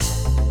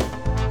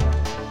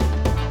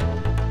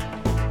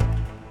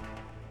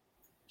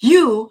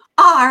You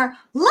are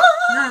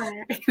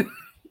live.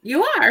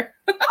 You are.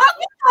 I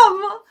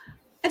am.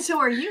 And so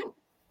are you.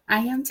 I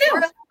am too.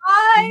 We're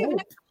live, No.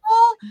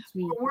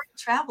 Nicole. We're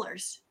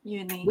travelers, you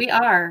and me. We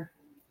are.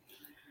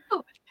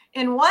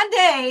 And one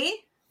day,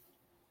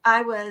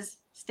 I was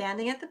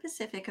standing at the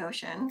Pacific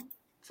Ocean,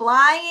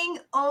 flying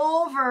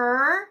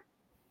over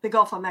the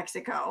Gulf of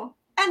Mexico,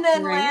 and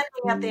then landing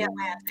at the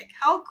Atlantic.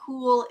 How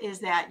cool is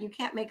that? You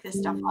can't make this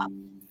stuff up.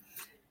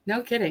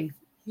 No kidding.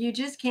 You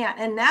just can't.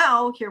 And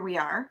now here we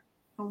are.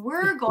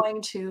 We're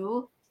going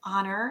to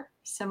honor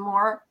some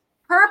more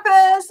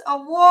Purpose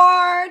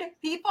Award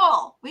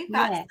people. We've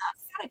got a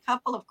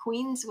couple of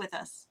queens with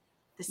us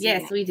this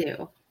evening. Yes, we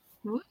do.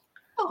 Ooh,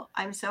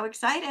 I'm so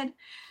excited.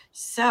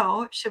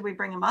 So, should we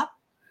bring them up?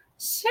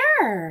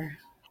 Sure.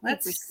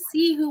 Let's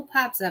see who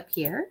pops up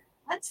here.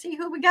 Let's see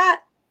who we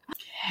got.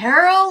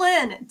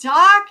 Carolyn,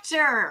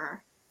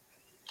 Dr.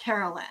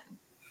 Carolyn.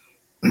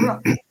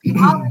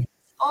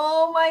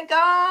 Oh my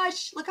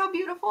gosh, look how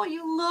beautiful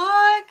you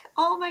look.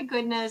 Oh my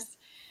goodness.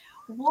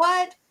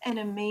 What an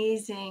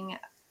amazing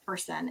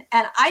person.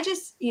 And I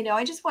just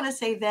want to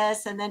say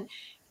this, and then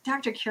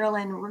Dr.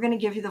 Carolyn, we're going to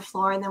give you the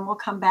floor, and then we'll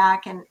come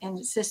back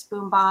and Sis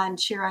Boomba and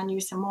cheer on you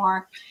some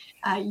more.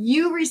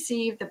 You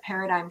received the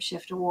Paradigm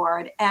Shift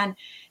Award, and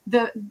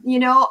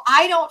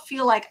I don't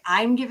feel like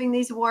I'm giving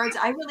these awards.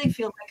 I really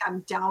feel like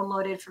I'm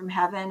downloaded from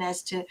heaven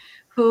as to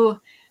who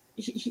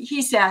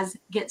he says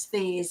gets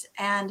these.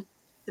 And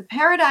the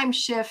paradigm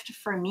shift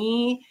for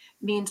me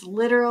means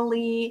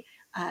literally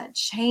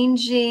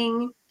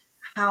changing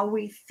how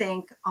we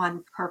think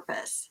on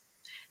purpose.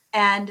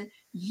 And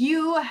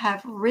you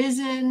have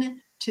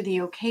risen to the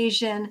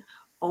occasion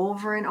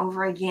over and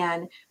over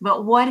again.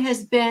 But what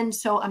has been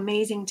so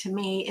amazing to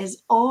me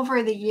is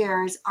over the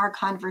years, our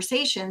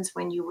conversations,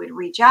 when you would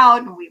reach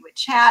out and we would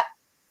chat,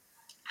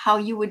 how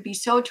you would be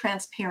so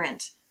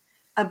transparent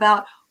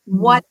about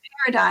what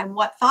paradigm,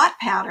 what thought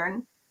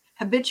pattern,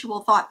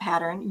 habitual thought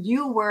pattern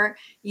you were,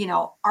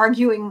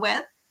 arguing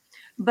with.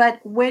 But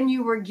when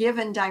you were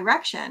given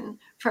direction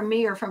from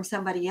me or from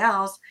somebody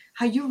else,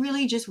 how you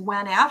really just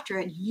went after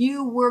it.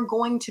 You were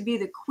going to be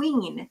the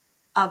queen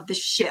of the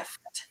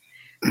shift.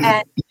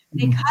 And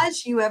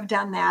because you have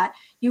done that,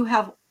 you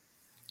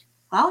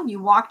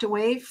walked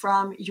away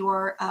from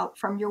your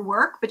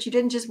work, but you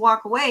didn't just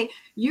walk away.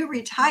 You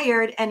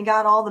retired and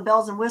got all the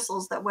bells and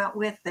whistles that went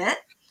with it.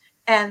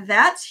 And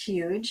that's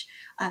huge.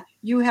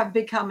 You have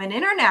become an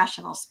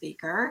international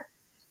speaker.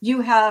 You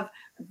have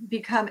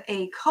become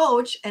a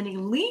coach, an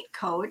elite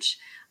coach.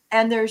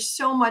 And there's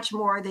so much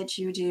more that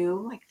you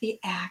do, like the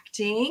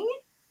acting,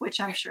 which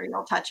I'm sure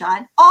you'll touch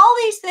on. All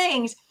these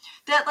things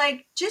that,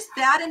 like, just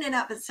that in and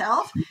of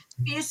itself,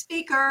 to be a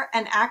speaker,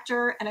 an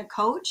actor, and a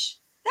coach,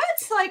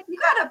 that's like, you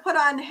got to put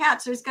on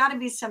hats. There's got to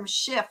be some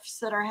shifts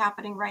that are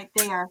happening right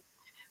there.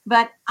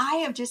 But I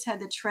have just had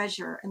the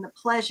treasure and the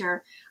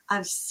pleasure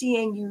of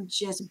seeing you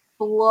just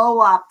blow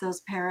up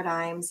those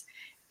paradigms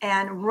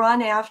and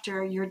run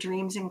after your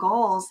dreams and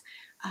goals,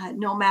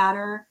 no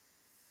matter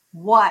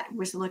what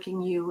was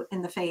looking you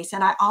in the face.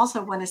 And I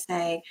also want to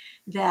say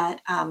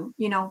that,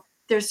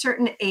 there's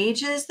certain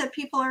ages that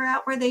people are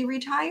at where they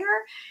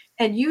retire,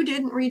 and you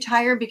didn't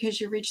retire because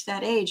you reached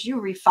that age.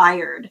 You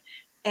refired.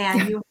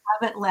 And you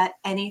haven't let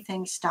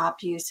anything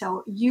stop you.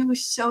 So you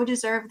so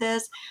deserve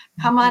this.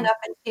 Come on up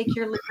and take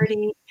your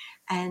liberty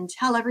and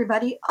tell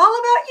everybody all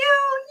about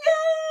you.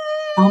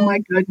 Yay! Oh my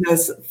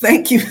goodness.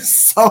 Thank you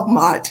so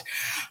much.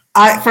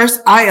 I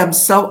am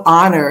so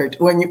honored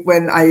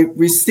when I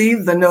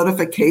received the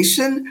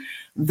notification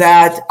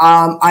that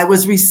I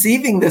was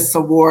receiving this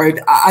award.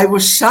 I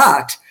was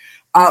shocked.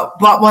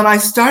 But when I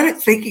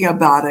started thinking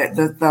about it,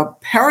 the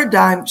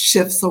Paradigm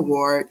Shifts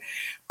Award,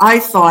 I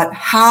thought,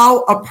 how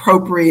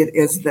appropriate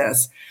is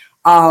this?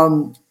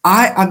 I'm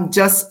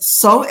just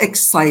so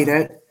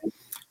excited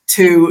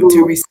to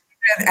receive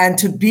it and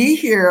to be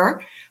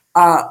here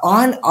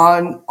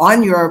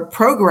on your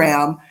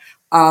program,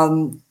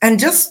 and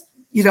just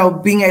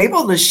being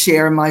able to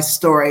share my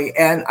story.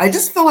 And I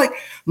just feel like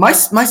my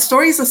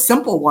story is a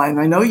simple one.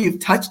 I know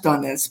you've touched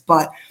on this,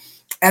 but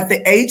at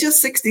the age of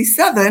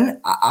 67,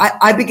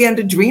 I began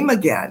to dream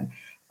again.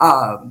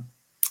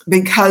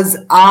 Because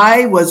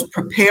I was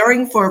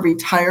preparing for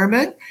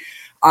retirement,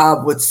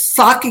 was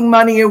socking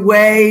money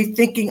away,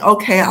 thinking,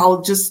 okay,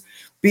 I'll just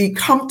be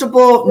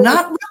comfortable,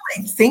 not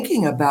really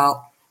thinking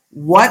about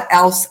what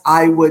else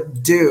I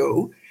would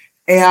do.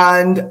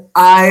 And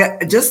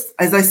as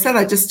I said,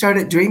 I just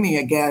started dreaming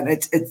again.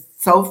 It's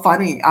so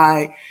funny.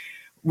 I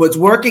was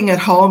working at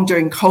home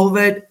during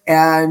COVID,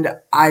 and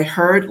I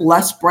heard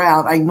Les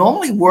Brown. I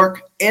normally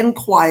work in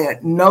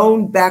quiet,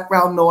 no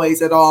background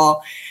noise at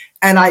all.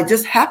 And I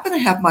just happened to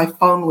have my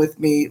phone with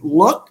me,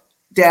 looked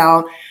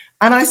down,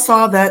 and I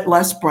saw that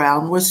Les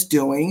Brown was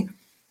doing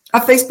a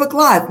Facebook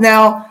Live.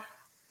 Now,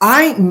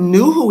 I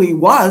knew who he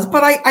was,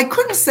 but I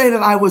couldn't say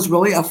that I was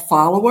really a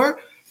follower.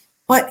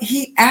 But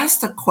he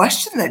asked a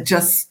question that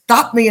just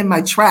stopped me in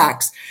my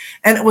tracks.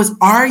 And it was,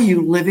 are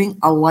you living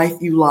a life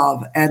you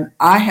love? And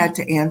I had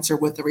to answer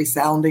with a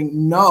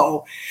resounding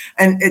no.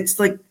 And it's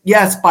like,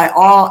 yes, by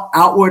all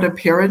outward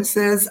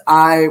appearances,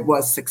 I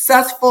was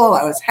successful.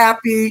 I was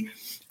happy.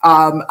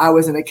 I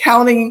was an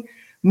accounting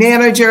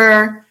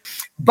manager.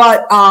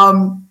 But,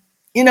 and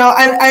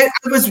I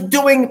was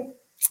doing,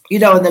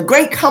 in a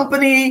great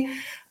company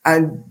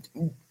and,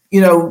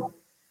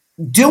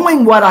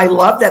 doing what I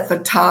loved at the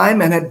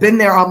time and had been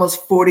there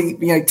almost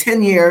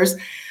 10 years.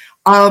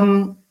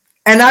 And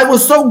I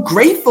was so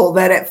grateful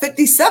that at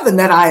 57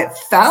 that I had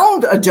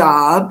found a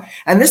job.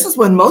 And this is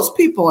when most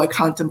people are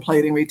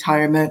contemplating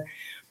retirement.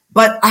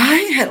 But I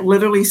had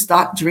literally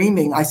stopped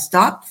dreaming. I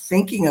stopped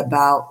thinking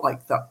about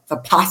like the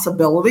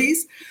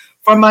possibilities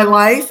for my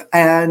life.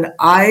 And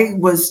I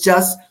was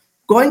just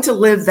going to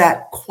live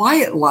that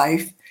quiet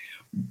life.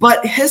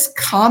 But his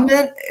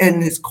comment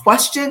and his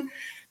question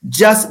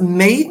just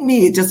made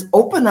me just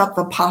open up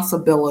the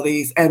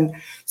possibilities. And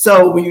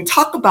so when you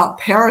talk about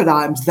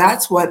paradigms,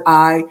 that's what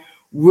I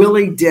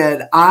really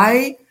did.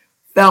 I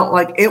felt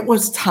like it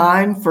was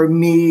time for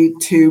me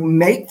to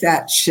make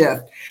that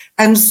shift.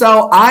 And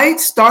so I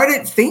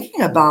started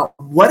thinking about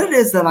what it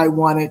is that I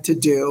wanted to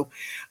do.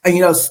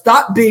 And,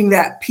 stop being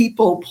that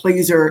people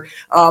pleaser,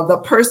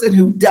 the person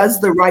who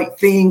does the right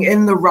thing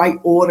in the right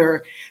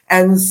order.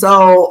 And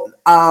so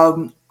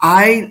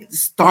I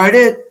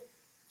started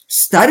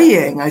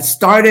studying. I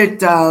started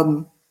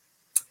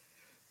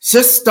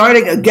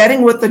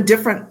getting with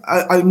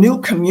a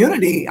new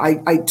community.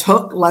 I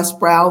took Les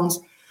Brown's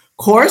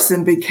course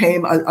and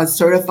became a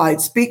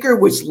certified speaker,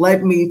 which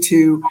led me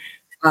to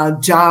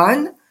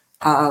John,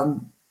 I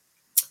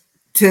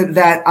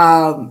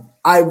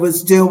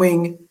was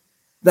doing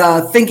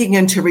the Thinking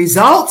into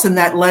Results, and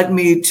that led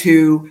me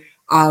to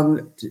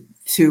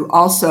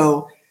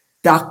also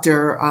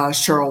Dr.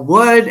 Cheryl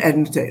Wood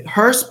and to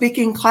her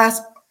speaking class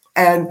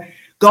and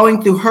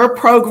going through her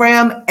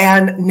program.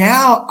 And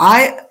now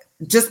I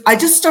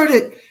just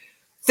started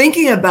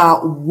thinking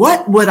about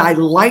what would I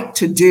like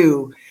to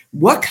do?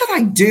 What could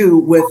I do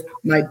with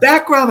my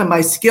background and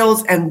my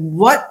skills? And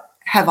what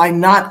have I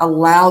not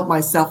allowed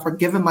myself or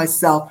given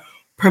myself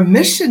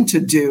permission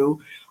to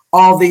do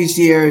all these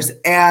years?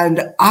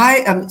 And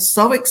I am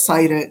so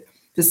excited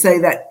to say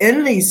that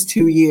in these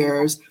 2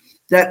 years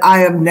that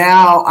I am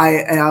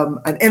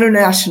an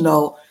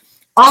international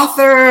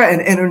author,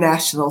 an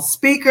international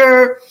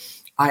speaker.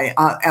 I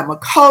am a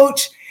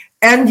coach.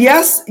 And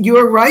yes,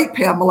 you're right,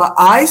 Pamela.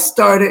 I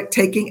started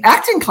taking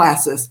acting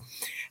classes.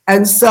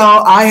 And so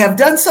I have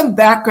done some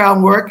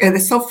background work. And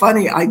it's so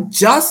funny. I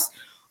just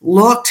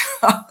looked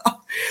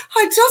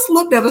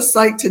at a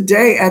site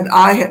today, and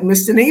I had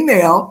missed an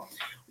email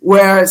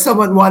where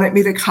someone wanted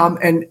me to come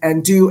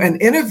and do an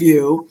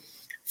interview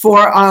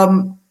for a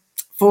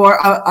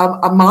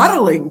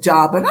modeling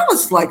job. And I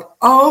was like,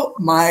 oh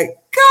my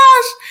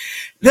gosh,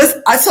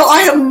 so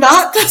I am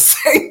not the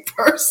same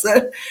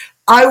person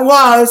I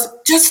was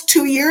just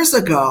 2 years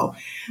ago.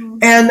 Mm-hmm.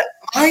 And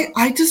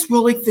I just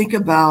really think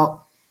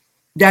about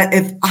that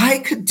if I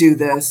could do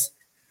this,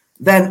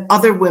 then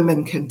other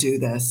women can do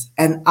this.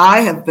 And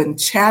I have been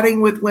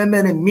chatting with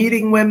women and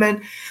meeting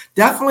women,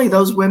 definitely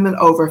those women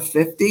over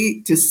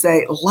 50, to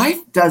say life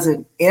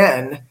doesn't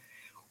end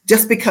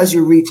just because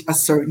you reach a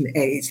certain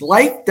age.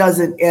 Life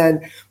doesn't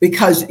end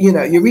because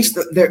you reach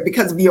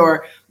because of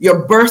your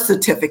birth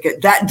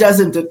certificate. That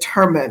doesn't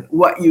determine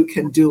what you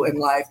can do in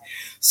life.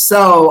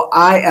 So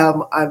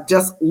I'm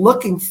just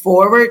looking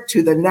forward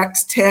to the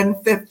next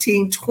 10,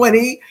 15,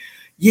 20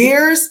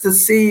 years to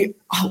see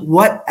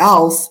what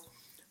else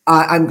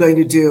I'm going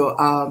to do.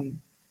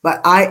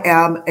 But I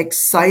am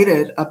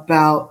excited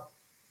about,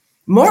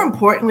 more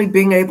importantly,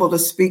 being able to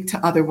speak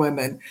to other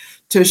women,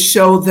 to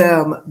show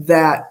them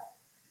that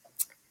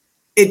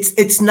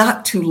it's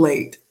not too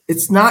late.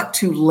 It's not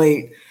too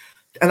late.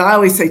 And I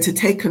always say to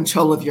take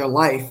control of your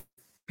life.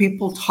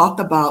 People talk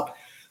about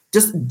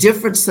just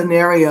different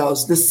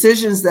scenarios,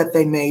 decisions that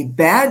they made,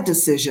 bad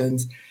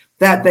decisions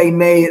that they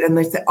made. And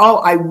they say, oh,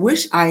 I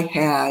wish I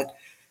had.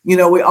 We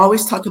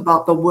always talk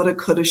about the woulda,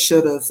 coulda,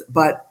 shouldas,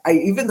 but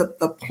even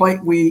the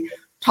point we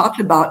talked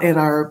about in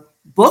our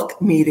book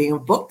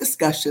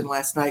discussion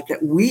last night,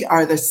 that we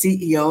are the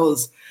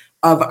CEOs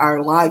of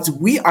our lives.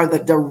 We are the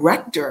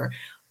director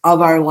of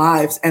our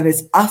lives, and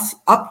it's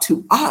up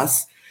to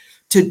us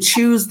to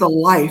choose the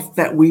life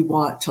that we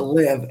want to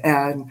live.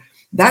 And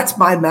that's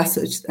my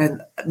message, and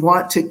I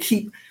want to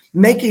keep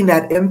making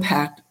that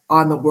impact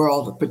on the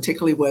world,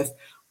 particularly with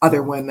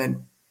other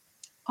women.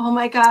 Oh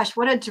my gosh,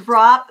 what a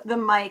drop the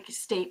mic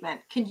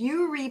statement. Can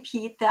you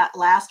repeat that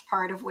last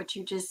part of what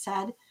you just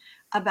said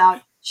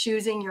about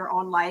choosing your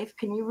own life?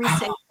 Can you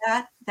re-say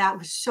that? That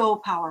was so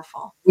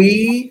powerful.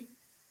 We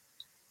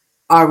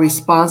are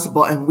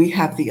responsible, and we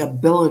have the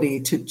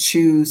ability to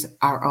choose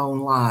our own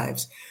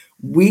lives.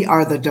 We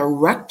are the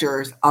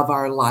directors of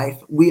our life.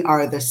 We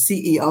are the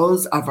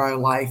CEOs of our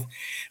life.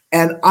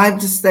 And I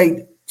just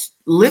say,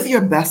 live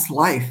your best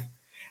life.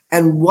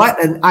 And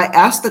I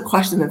asked the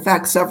question, in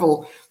fact,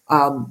 several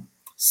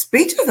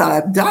speeches that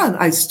I've done,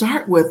 I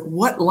start with,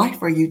 what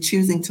life are you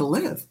choosing to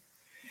live?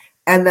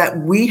 And that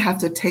we have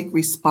to take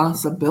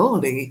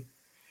responsibility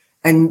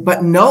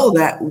but know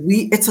that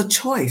it's a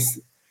choice,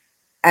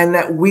 and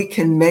that we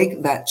can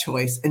make that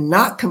choice and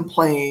not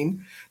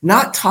complain,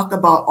 not talk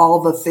about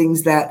all the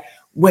things that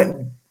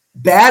went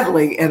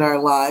badly in our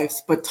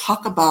lives, but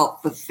talk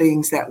about the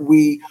things that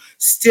we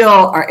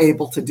still are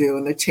able to do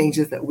and the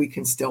changes that we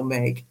can still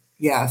make.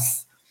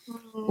 Yes.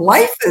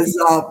 Life is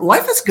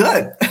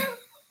good.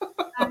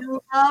 I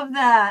love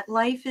that.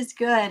 Life is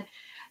good.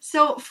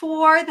 So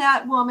for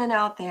that woman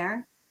out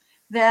there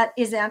that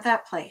is at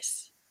that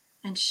place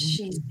and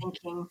she's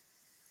thinking,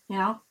 you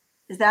know,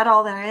 is that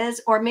all there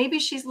is? Or maybe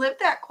she's lived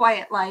that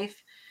quiet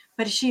life,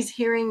 but she's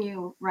hearing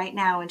you right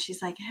now and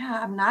she's like, yeah,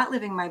 I'm not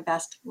living my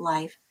best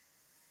life.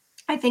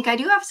 I think I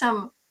do have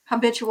some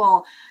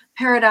habitual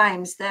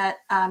paradigms that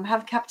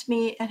have kept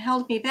me and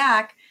held me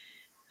back.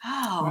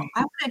 Oh, Right.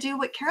 I want to do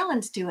what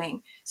Carolyn's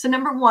doing. So,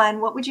 number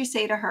one, what would you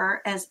say to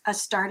her as a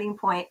starting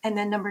point? And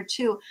then number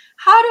two,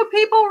 how do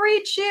people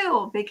reach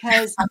you?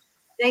 Because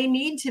they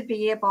need to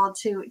be able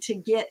to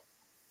get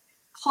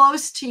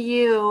close to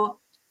you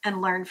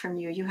and learn from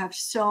you. You have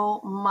so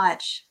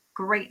much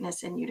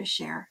greatness in you to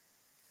share.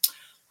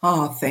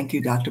 Oh, thank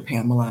you, Dr.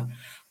 Pamela.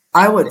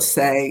 I would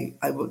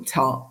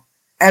tell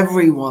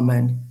every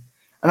woman,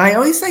 and I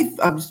always say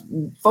I'm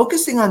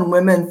focusing on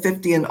women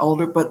 50 and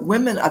older, but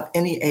women of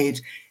any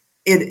age,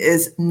 it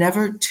is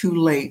never too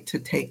late to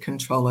take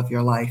control of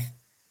your life.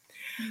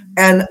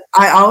 And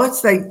I always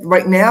say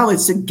right now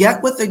is to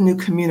get with a new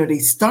community.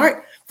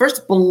 Start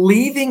first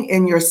believing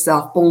in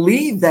yourself,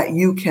 believe that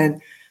you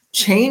can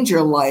change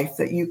your life,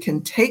 that you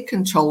can take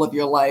control of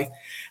your life.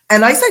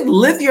 And I say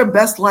live your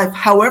best life,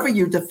 however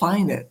you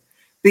define it,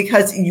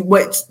 because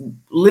what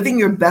living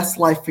your best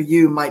life for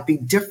you might be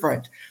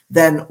different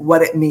than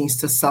what it means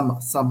to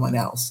someone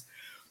else.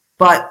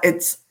 But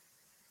it's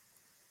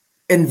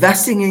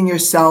investing in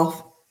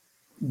yourself,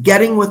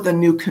 getting with a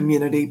new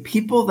community,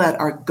 people that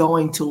are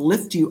going to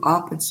lift you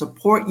up and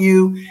support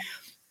you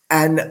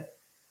and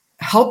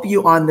help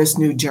you on this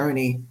new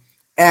journey.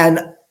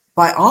 And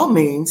by all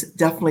means,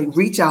 definitely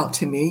reach out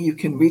to me. You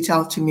can reach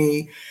out to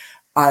me.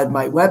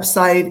 My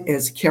website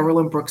is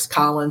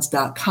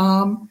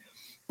carolynbrookscollins.com,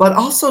 but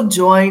also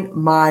join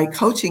my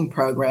coaching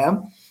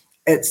program.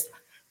 It's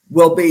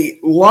will be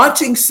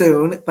launching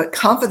soon, but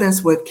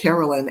Confidence with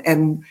Carolyn.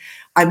 And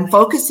I'm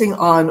focusing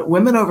on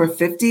women over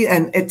 50,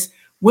 and it's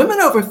women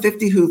over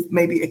 50 who've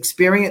maybe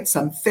experienced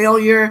some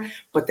failure,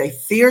 but they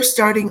fear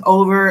starting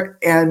over.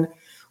 And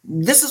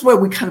this is where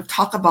we kind of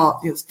talk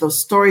about those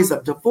stories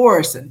of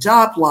divorce and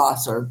job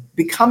loss or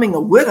becoming a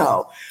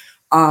widow,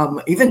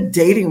 even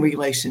dating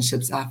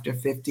relationships after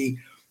 50.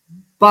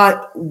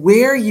 But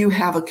where you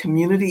have a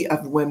community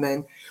of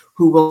women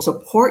who will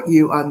support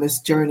you on this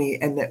journey,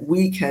 and that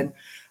we can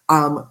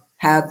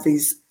have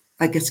these,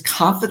 I guess,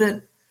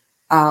 confident,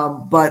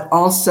 but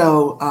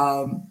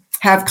also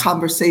have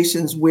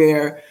conversations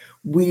where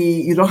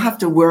you don't have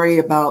to worry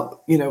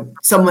about,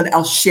 someone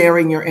else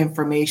sharing your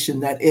information,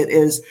 that it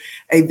is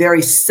a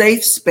very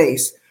safe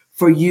space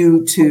for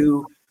you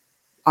to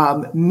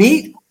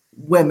meet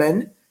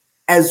women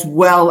as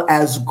well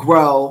as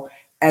grow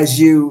as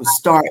you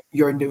start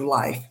your new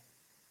life.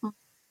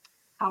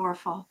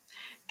 Powerful.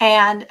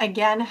 And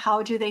again,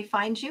 how do they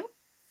find you?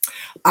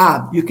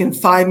 You can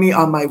find me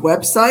on my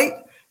website.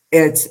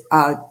 It's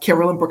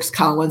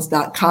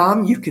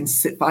carolynbrookscollins.com. You can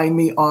find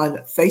me on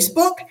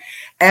Facebook,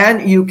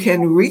 and you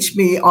can reach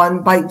me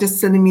by just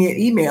sending me an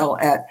email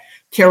at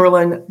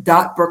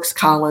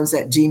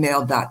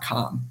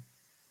carolyn.brookscollins@gmail.com.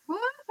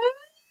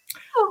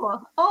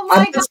 Oh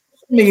my God. Social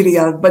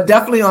media, but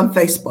definitely on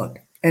Facebook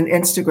and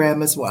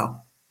Instagram as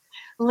well.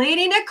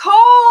 Lady Nicole,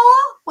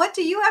 what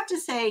do you have to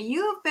say?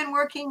 You've been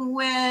working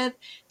with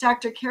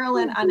Dr.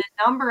 Carolyn on a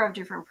number of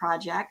different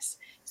projects.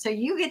 So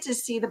you get to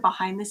see the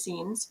behind the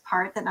scenes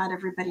part that not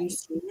everybody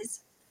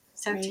sees.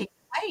 So take it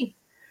away.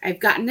 I've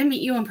gotten to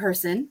meet you in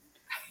person,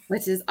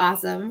 which is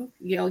awesome.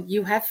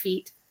 You have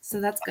feet, so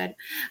that's good.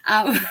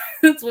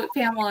 That's what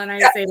Pamela and I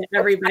say to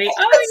everybody.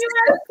 Oh, you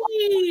have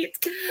feet.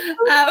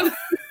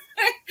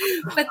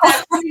 But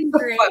that's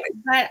great.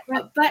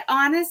 But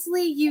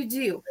honestly, you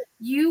do.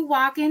 You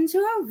walk into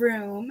a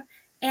room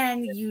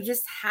and you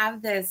just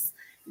have this,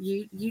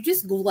 you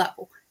just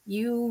glow.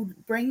 You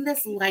bring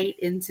this light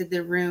into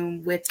the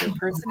room with your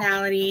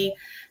personality,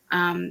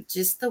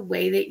 just the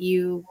way that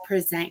you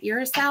present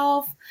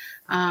yourself.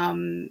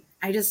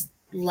 I just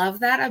love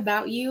that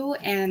about you.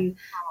 And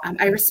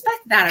I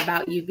respect that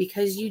about you,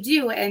 because you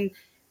do. And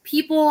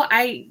people,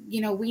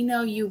 we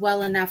know you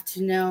well enough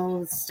to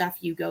know stuff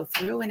you go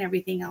through and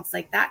everything else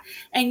like that.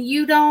 And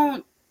you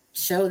don't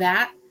show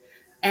that.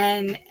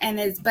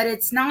 But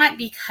it's not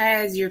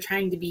because you're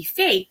trying to be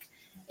fake.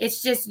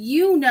 It's just,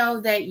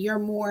 that you're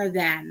more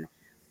than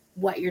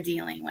what you're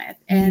dealing with.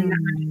 And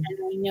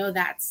I know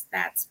that's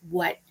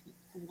what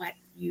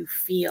you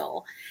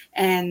feel.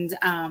 And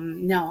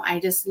no,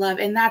 I just love,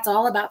 and that's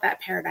all about that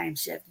paradigm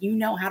shift. You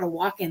know how to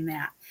walk in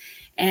that.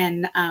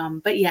 And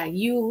but yeah,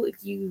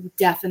 you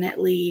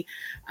definitely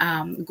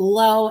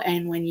glow.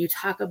 And when you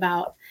talk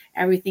about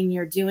everything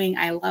you're doing,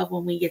 I love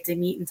when we get to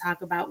meet and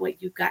talk about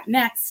what you've got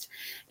next.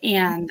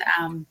 And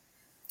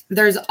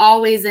there's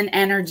always an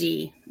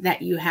energy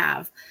that you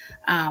have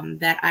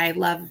that I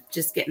love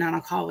just getting on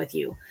a call with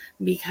you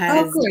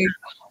because great.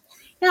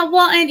 yeah,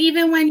 well, and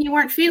even when you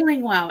weren't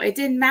feeling well, it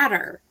didn't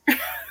matter.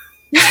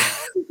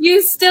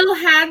 You still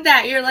had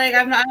that. You're like,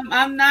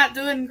 I'm not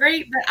doing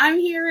great, but I'm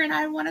here and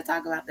I want to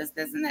talk about this,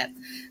 and this.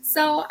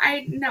 So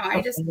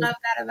I just love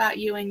that about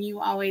you, and you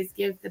always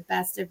give the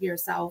best of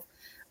yourself,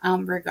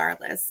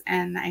 regardless.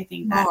 And I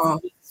think that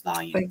speaks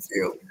volumes.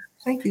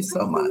 Thank you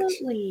so much.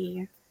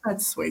 Absolutely.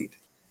 That's sweet.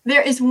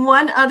 There is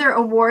one other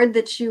award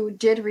that you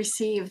did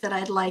receive that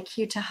I'd like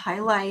you to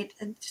highlight.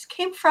 It just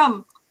came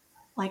from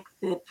like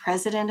the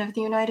President of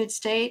the United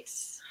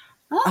States.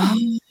 Oh.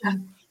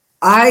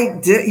 I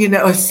did,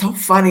 it's so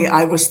funny.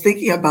 I was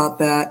thinking about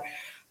that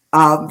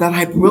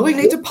I really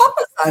need to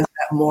publicize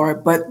that more,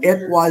 but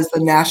it was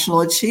the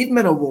National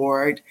Achievement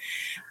Award,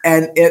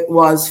 and it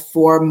was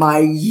for my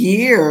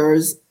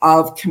years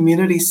of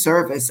community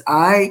service.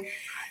 I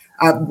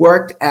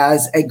worked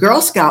as a Girl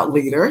Scout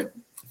leader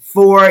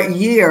for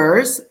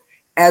years,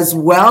 as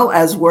well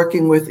as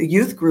working with a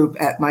youth group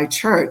at my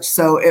church.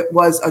 So it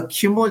was a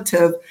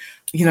cumulative,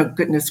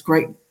 goodness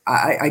great.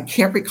 I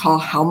can't recall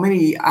how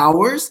many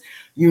hours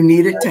you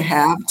needed to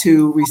have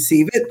to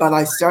receive it, but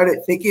I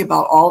started thinking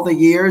about all the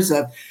years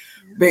of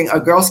being a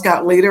Girl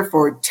Scout leader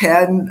for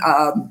 10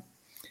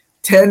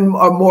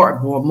 or more,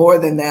 well, more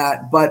than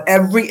that. But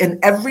in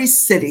every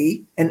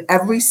city, in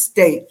every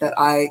state that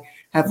I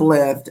have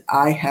lived,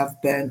 I have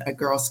been a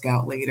Girl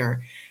Scout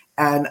leader.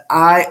 And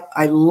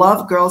I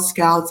love Girl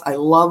Scouts. I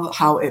love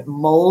how it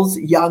molds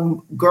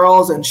young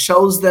girls and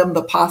shows them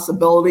the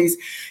possibilities,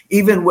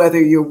 even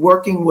whether you're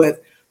working with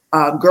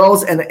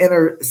girls in the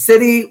inner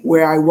city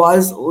where I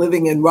was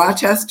living in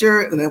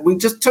Rochester. And we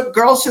just took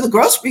girls to the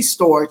grocery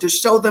store to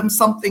show them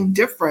something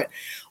different.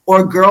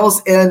 Or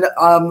girls in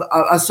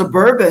a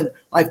suburban,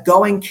 like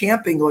going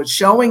camping, or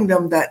showing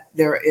them that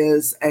there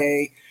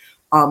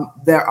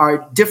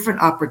are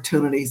different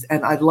opportunities.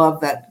 And I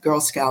love that Girl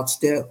Scouts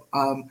did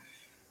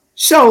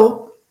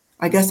show.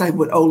 I guess I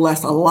would owe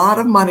Les a lot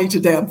of money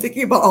today. I'm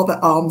thinking about all the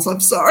alms.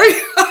 I'm sorry.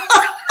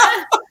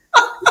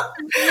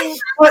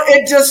 But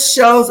it just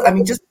shows,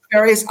 just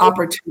various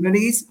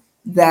opportunities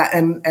that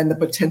and the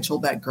potential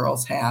that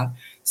girls have.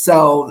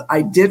 So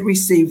I did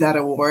receive that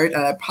award,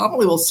 and I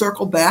probably will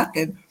circle back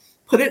and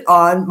put it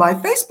on my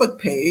Facebook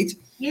page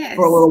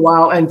for a little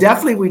while. And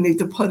definitely we need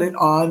to put it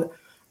on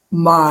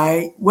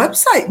my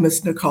website,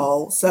 Miss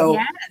Nicole. So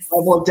I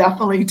will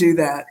definitely do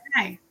that.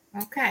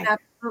 Okay.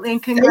 Absolutely.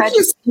 And thank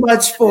you so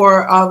much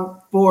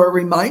for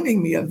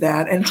reminding me of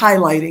that and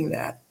highlighting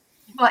that.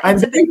 Well, I'm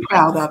very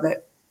proud of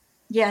it.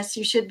 Yes,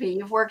 you should be.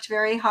 You've worked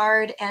very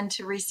hard, and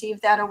to receive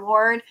that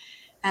award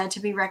and to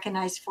be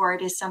recognized for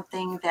it is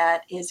something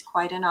that is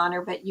quite an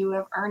honor, but you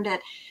have earned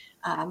it.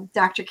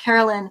 Dr.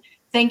 Carolyn,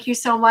 thank you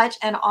so much.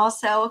 And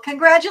also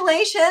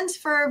congratulations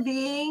for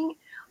being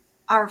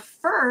our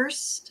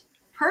first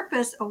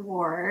Purpose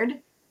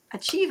Award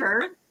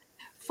achiever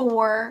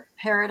for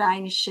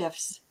Paradigm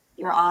Shifts.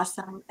 You're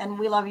awesome. And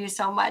we love you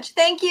so much.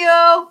 Thank you.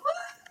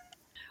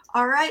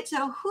 All right.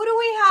 So who do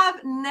we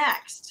have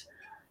next?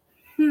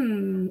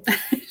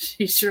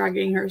 She's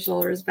shrugging her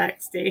shoulders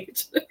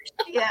backstage.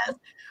 Yes.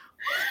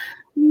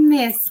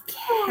 Miss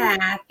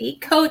Kathy,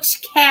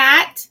 Coach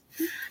Kat,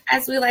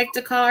 as we like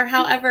to call her.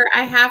 However,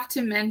 I have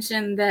to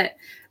mention that,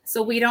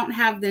 so we don't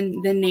have the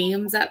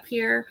names up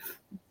here,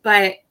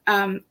 but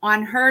on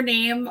her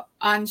name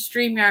on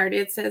StreamYard,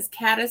 it says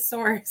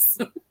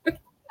Catasaurus.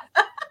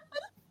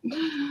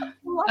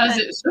 As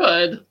it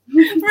should.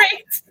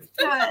 Right.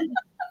 Good.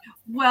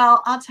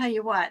 Well, I'll tell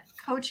you what,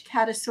 Coach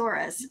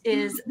Catasaurus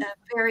is a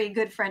very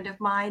good friend of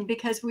mine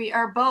because we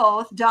are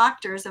both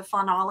doctors of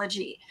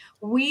funology.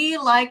 We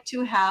like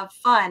to have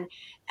fun.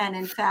 And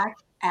in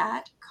fact,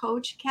 at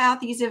Coach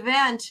Kathy's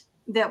event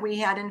that we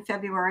had in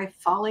February,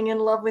 Falling in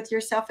Love with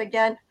Yourself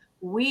Again,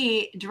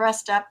 we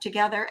dressed up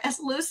together as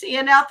Lucy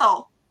and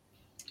Ethel.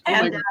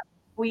 And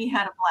we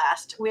had a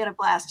blast. We had a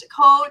blast.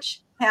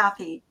 Coach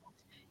Kathy,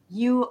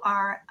 you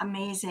are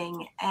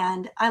amazing,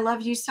 and I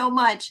love you so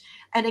much.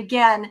 And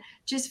again,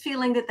 just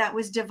feeling that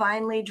was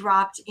divinely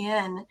dropped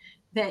in,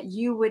 that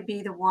you would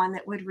be the one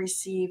that would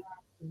receive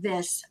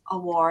this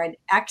award,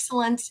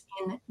 Excellence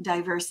in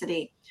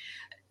Diversity.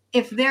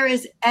 If there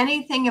is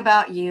anything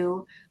about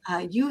you,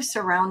 you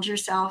surround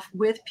yourself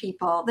with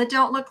people that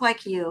don't look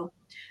like you,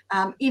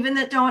 even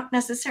that don't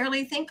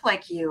necessarily think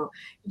like you.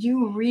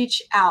 You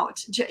reach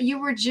out. You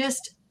were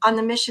just on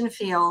the mission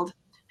field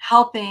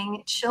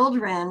helping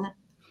children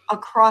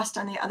across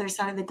on the other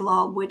side of the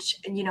globe, which,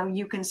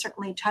 you can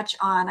certainly touch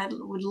on. I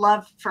would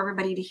love for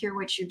everybody to hear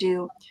what you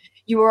do.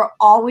 You are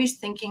always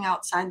thinking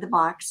outside the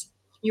box.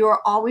 You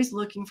are always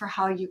looking for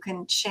how you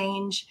can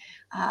change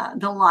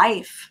the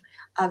life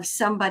of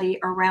somebody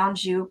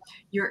around you.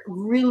 You're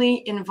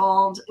really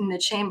involved in the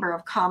Chamber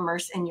of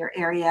Commerce in your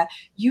area.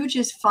 You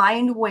just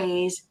find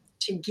ways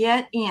to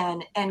get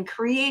in and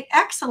create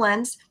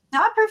excellence,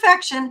 not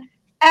perfection,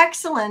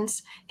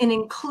 excellence in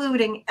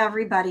including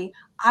everybody.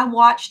 I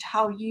watched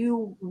how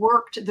you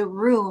worked the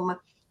room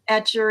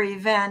at your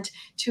event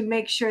to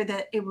make sure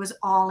that it was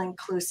all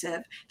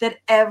inclusive, that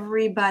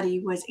everybody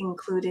was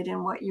included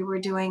in what you were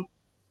doing.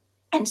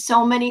 And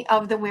so many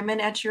of the women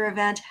at your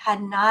event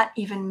had not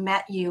even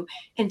met you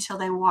until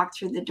they walked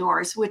through the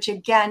doors, which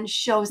again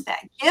shows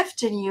that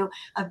gift in you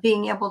of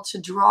being able to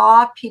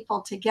draw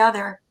people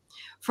together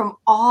from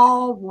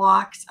all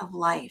walks of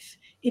life.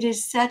 It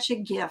is such a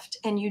gift,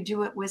 and you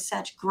do it with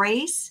such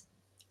grace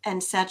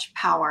and such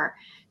power.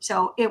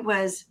 So it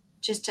was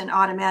just an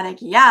automatic,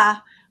 yeah.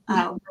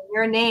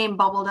 Your name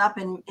bubbled up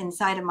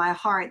inside of my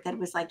heart that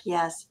was like,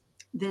 yes,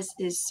 this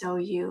is so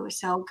you.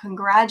 So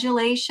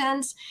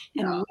congratulations.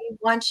 And we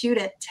want you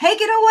to take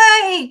it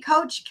away,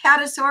 Coach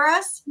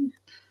Katasaurus.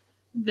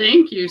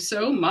 Thank you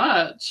so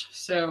much.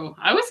 So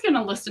I was going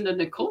to listen to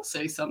Nicole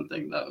say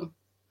something, though.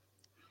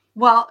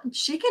 Well,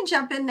 she can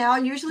jump in now.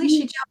 Usually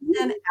she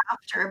jumps in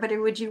after, but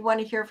would you want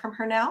to hear from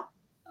her now?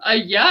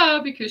 Yeah,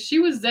 because she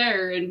was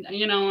there, and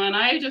and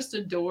I just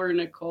adore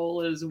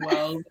Nicole as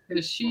well,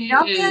 because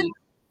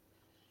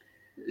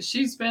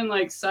she's been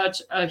like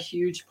such a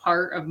huge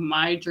part of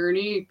my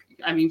journey.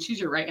 I mean,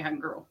 she's your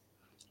right-hand girl.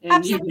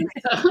 And you've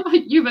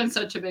been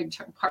such a big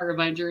part of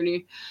my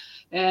journey.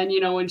 And,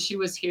 when she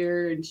was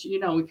here and,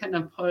 we couldn't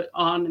have put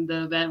on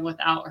the event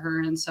without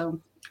her. And so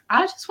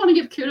I just want to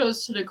give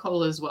kudos to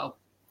Nicole as well.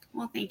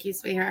 Well, thank you,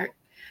 sweetheart.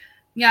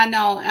 Yeah,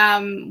 no,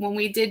 when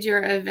we did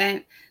your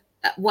event,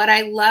 what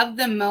I love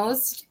the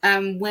most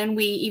when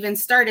we even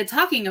started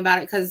talking about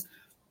it, because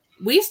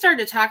we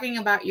started talking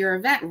about your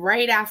event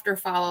right after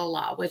Follow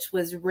Law, which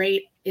was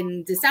right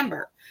in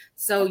December.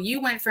 So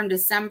you went from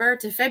December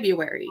to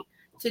February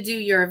to do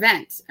your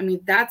event. I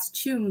mean, that's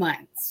 2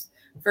 months.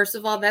 First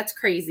of all, that's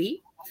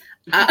crazy.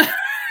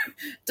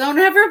 Don't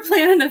ever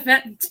plan an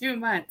event in 2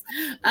 months.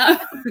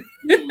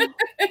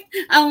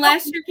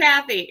 Unless you're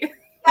Kathy.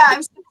 Yeah, I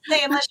was going to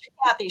say, unless you're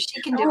Kathy, she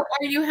can do it.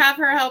 Or you have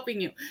her helping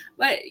you.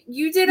 But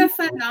you did a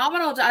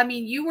phenomenal job. I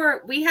mean,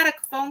 we had a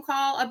phone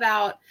call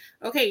about,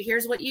 okay,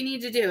 here's what you need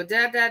to do.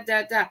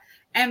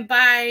 And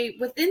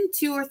within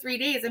 2 or 3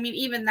 days, I mean,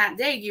 even that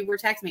day, you were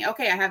texting me,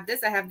 okay, I have this.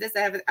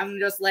 I'm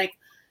just like,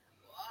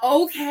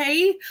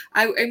 okay.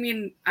 I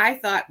mean, I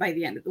thought by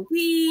the end of the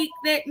week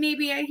that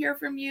maybe I'd hear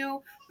from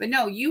you, but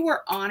no, you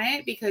were on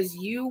it because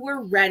you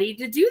were ready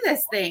to do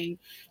this thing.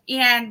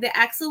 And the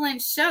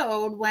excellence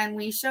showed when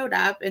we showed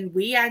up, and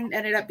we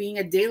ended up being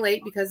a day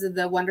late because of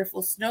the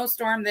wonderful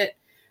snowstorm that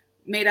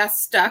made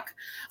us stuck.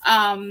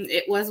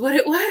 It was what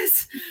it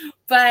was,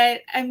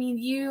 but I mean,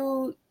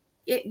 you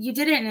did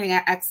it in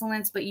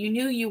excellence, but you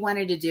knew you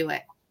wanted to do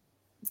it,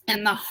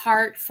 and the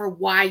heart for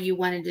why you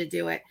wanted to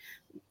do it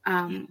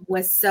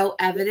was so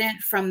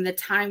evident from the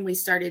time we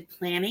started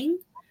planning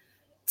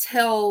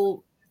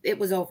till it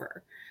was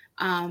over.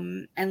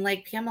 And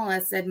like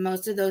Pamela said,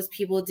 most of those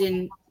people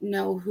didn't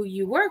know who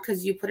you were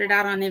because you put it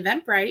out on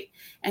Eventbrite,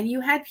 and you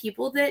had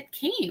people that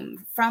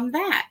came from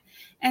that.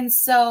 And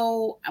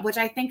so, which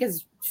I think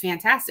is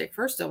fantastic,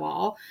 first of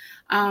all.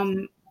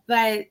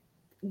 But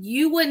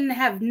you wouldn't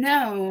have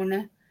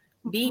known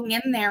being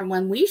in there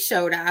when we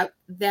showed up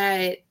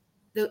that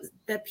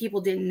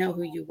people didn't know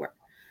who you were,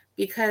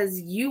 because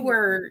you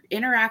were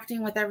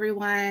interacting with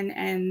everyone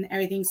and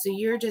everything. So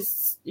you're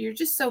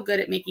just so good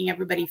at making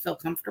everybody feel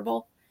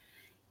comfortable.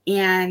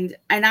 And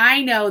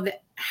I know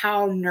that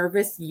how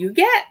nervous you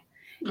get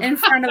in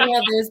front of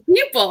all those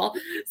people.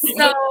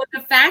 So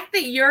the fact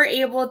that you're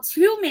able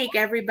to make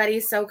everybody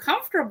so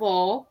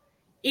comfortable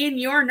in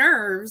your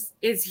nerves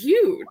is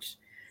huge.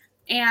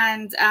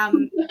 And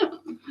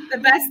the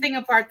best thing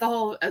apart the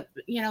whole,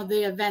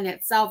 the event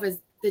itself is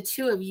the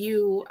two of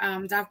you,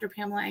 Dr.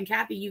 Pamela and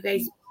Kathy, you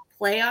guys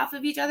play off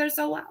of each other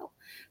so well.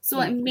 So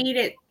it made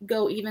it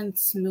go even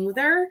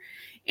smoother,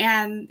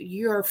 and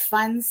your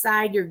fun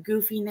side, your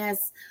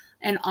goofiness,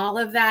 and all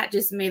of that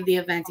just made the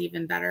event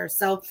even better.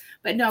 So,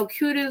 but no,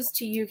 kudos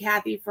to you,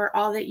 Kathy, for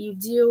all that you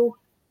do.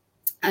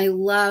 I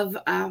love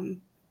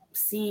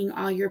seeing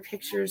all your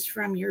pictures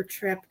from your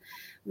trip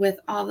with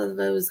all of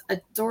those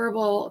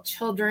adorable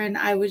children.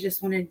 I was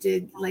just wanted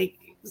to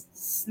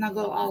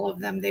snuggle all of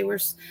them.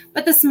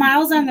 But the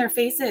smiles on their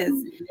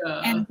faces,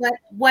 and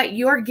what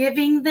you're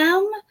giving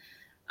them,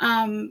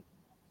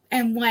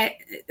 and what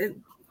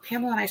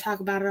Pamela and I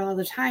talk about it all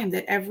the time,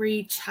 that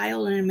every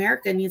child in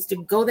America needs to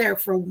go there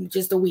for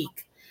just a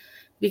week,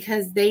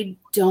 because they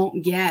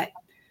don't get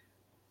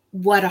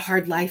what a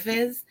hard life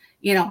is.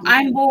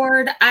 I'm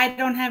bored. I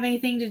don't have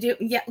anything to do.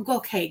 Yeah.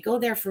 Okay. Go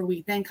there for a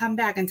week, then come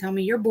back and tell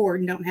me you're bored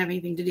and don't have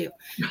anything to do,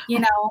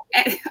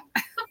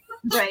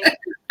 Right.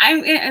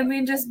 I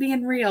mean, just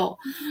being real.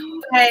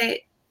 But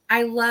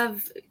I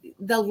love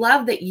the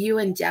love that you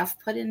and Jeff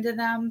put into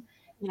them.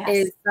 Yes.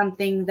 Is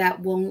something that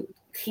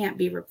can't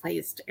be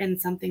replaced, and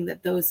something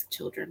that those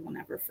children will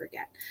never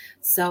forget.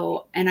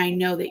 So, and I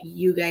know that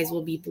you guys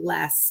will be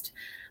blessed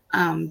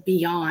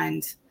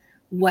beyond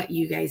what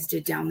you guys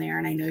did down there.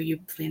 And I know you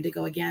plan to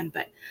go again,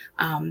 but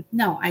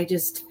no,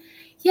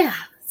 yeah.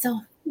 So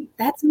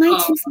that's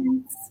my 2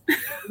 cents.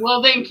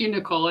 Well, thank you,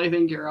 Nicole. I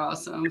think you're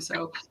awesome.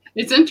 So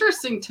it's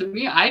interesting to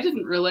me. I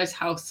didn't realize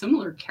how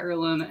similar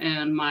Carolyn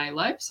and my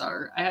lives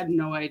are. I had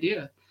no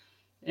idea.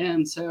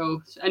 And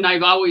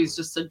I've always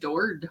just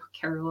adored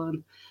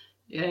Carolyn.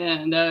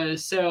 And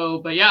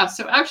so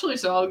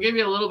I'll give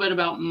you a little bit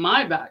about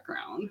my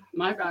background.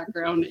 My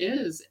background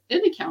is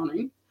in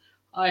accounting.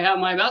 I have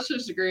my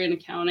bachelor's degree in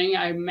accounting.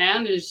 I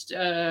managed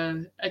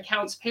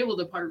accounts payable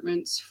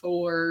departments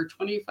for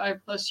 25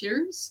 plus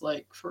years,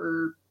 like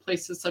for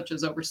places such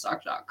as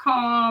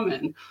Overstock.com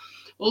and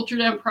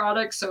Ultradent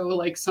Products. So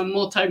like some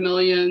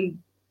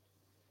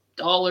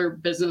multi-million-dollar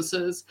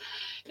businesses.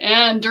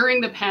 And during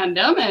the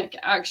pandemic,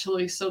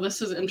 actually, so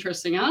this is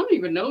interesting. I don't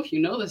even know if you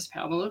know this,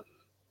 Pamela.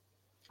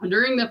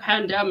 During the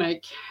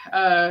pandemic,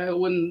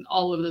 when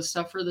all of this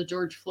stuff for the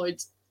George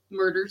Floyd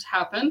murders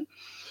happened,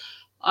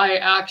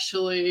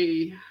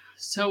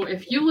 so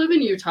if you live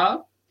in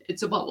Utah,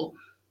 it's a bubble.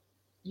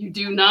 You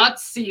do not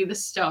see the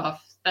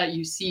stuff that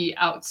you see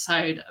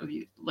outside of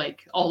you,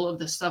 like all of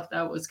the stuff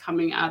that was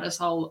coming at us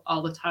all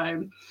the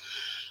time.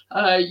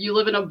 You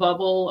live in a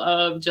bubble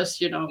of just,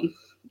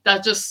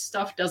 that just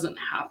stuff doesn't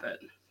happen.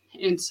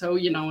 And so,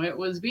 it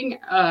was being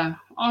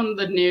on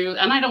the news,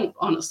 and I don't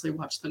honestly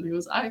watch the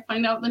news. I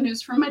find out the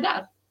news from my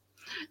dad.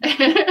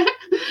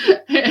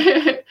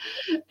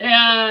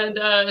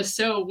 And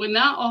so when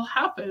that all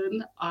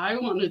happened, I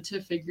wanted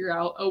to figure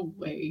out a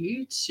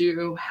way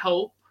to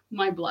help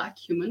my Black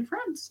human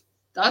friends.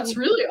 That's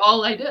really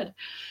all I did.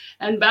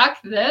 And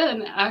back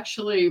then,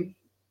 actually,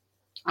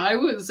 I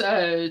was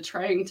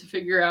trying to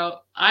figure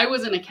out, I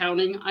was in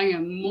accounting. I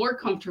am more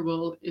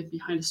comfortable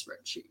behind a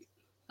spreadsheet.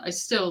 I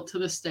still, to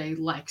this day,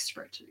 like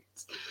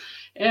spreadsheets.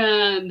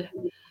 And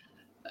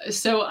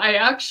so I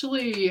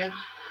actually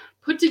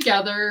put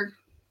together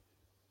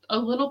a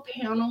little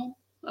panel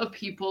of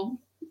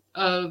people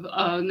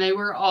and they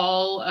were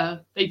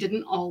all, they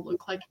didn't all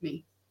look like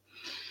me.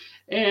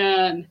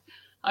 And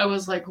I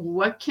was like,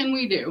 what can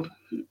we do?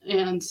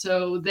 And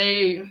so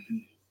they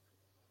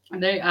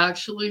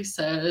actually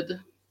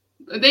said,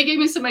 they gave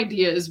me some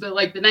ideas, but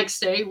like the next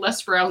day,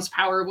 Les Brown's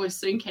Power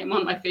listing came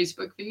on my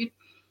Facebook feed.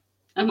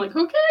 I'm like,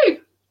 okay,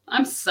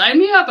 sign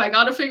me up. I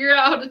got to figure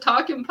out how to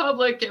talk in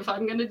public if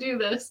I'm going to do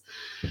this.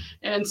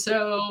 And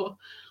so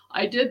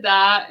I did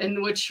that,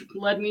 and which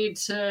led me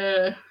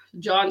to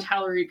John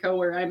Tallarico,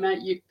 where I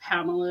met you,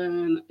 Pamela.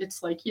 And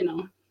it's like,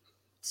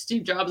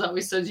 Steve Jobs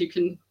always says you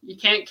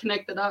can't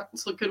connect the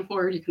dots looking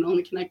forward. You can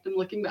only connect them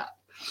looking back.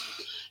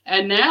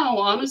 And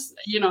now,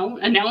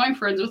 and now I'm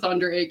friends with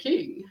Andrea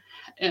King,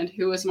 and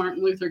who is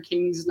Martin Luther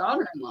King's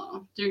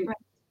daughter-in-law.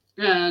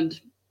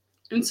 And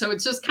so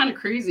it's just kind of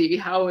crazy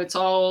how it's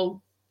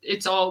all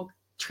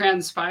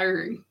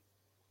transpiring.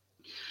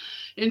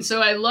 And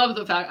so I love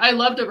the fact, I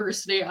love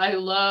diversity. I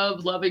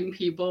love loving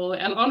people.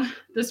 And on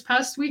this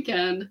past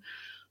weekend,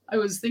 I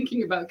was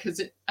thinking about, because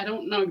I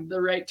don't know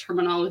the right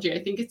terminology.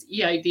 I think it's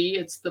EID.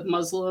 It's the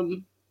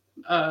Muslim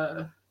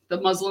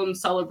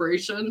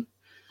celebration.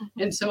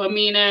 And so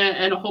Amina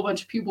and a whole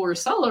bunch of people were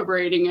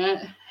celebrating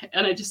it.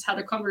 And I just had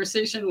a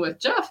conversation with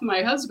Jeff,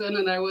 my husband,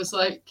 and I was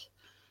like,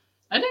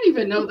 I didn't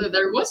even know that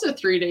there was a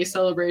 3-day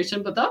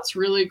celebration, but that's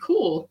really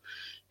cool.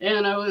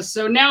 And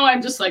so now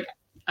I'm just like,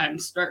 I'm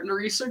starting to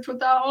research what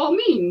that all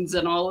means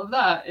and all of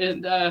that.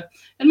 And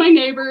my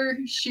neighbor,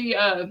 she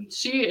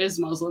is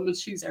Muslim and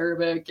she's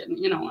Arabic. And,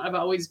 I've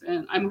always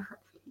been, I'm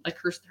like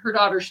her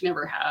daughter, she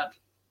never had.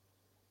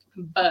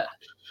 But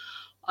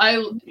I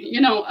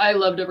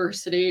love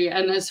diversity.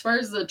 And as far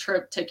as the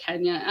trip to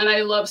Kenya, and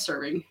I love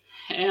serving.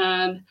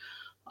 And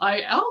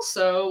I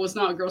also was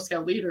not a Girl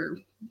Scout leader,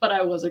 but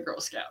I was a Girl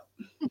Scout.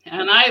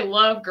 And I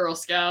love Girl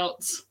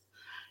Scouts.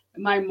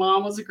 My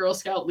mom was a Girl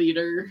Scout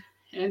leader.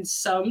 And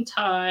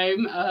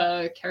sometime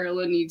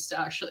Carolyn needs to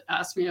actually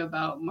ask me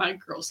about my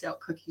Girl Scout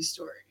cookie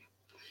story,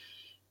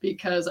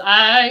 because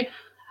I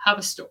have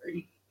a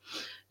story.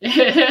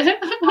 I'm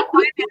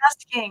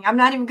asking. I'm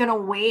not even going to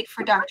wait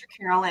for Dr.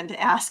 Carolyn to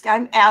ask.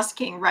 I'm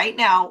asking right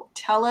now.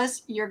 Tell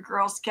us your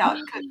Girl Scout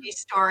cookie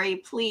story,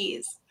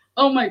 please.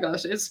 Oh my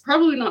gosh, it's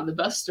probably not the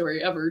best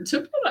story ever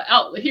to put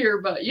out here,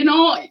 but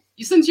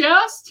since you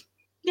asked,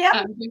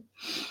 yeah.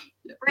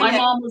 My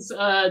mom was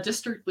a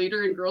district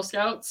leader in Girl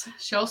Scouts.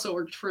 She also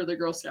worked for the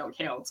Girl Scout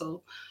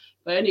Council.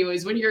 But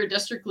anyways, when you're a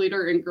district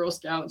leader in Girl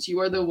Scouts, you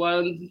are the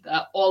one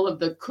that all of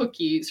the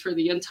cookies for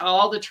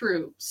all the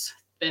troops,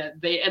 that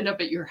they end up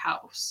at your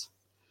house.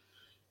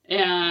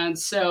 And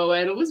so,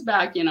 and it was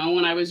back,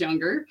 when I was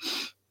younger.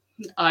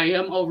 I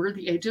am over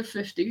the age of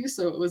 50,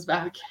 so it was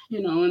back,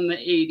 in the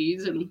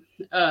 80s.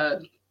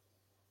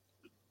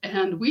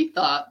 And we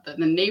thought that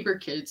the neighbor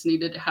kids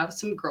needed to have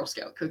some Girl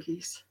Scout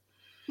cookies.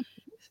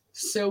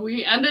 So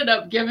we ended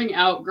up giving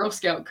out Girl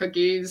Scout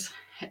cookies,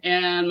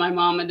 and my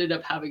mom ended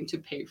up having to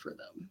pay for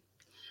them.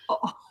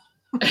 Oh.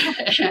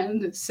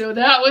 And so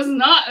that was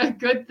not a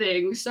good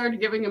thing. We started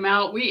giving them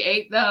out. We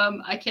ate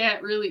them. I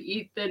can't really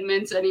eat Thin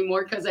Mints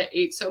anymore because I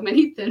ate so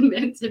many Thin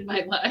Mints in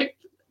my life.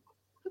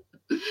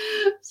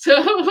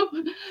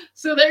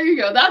 So there you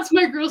go. That's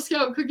my Girl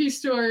Scout cookie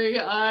story.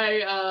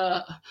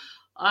 I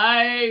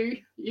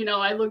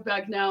look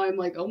back now, I'm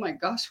like, oh my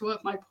gosh,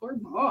 what my poor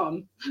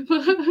mom.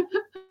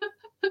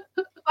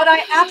 But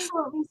I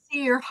absolutely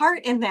see your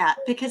heart in that,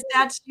 because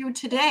that's you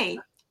today,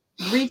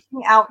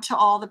 reaching out to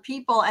all the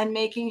people and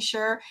making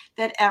sure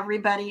that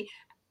everybody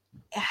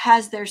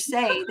has their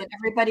say, that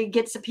everybody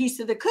gets a piece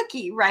of the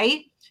cookie,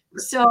 right?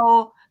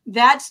 So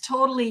that's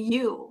totally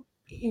you.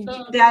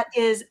 That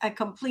is a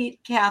complete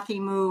Kathy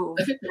move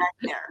right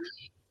there.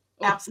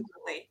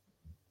 Absolutely.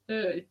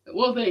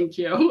 Well, thank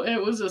you.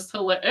 It was just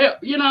hilarious.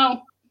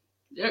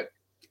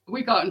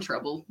 We got in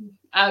trouble,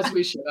 as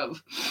we should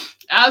have.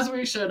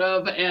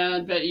 But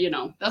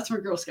that's my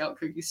Girl Scout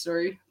cookie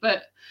story.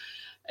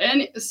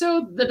 And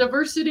so the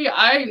diversity,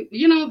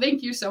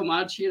 thank you so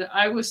much.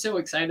 I was so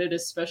excited,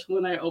 especially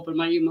when I opened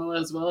my email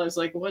as well. I was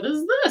like, what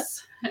is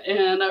this?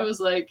 And I was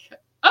like,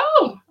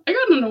 oh, I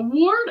got an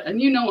award.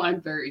 And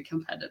I'm very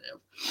competitive.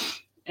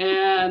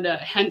 And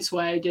hence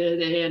why I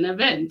did an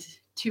event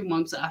 2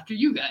 months after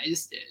you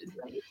guys did.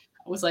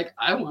 I was like,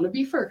 I want to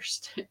be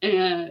first,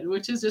 and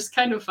which is just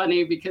kind of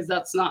funny because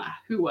that's not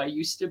who I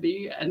used to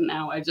be, and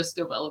now I just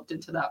developed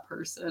into that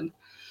person.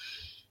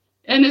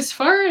 And as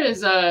far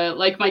as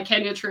like my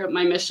Kenya trip,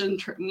 my mission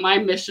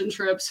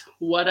trips,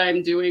 what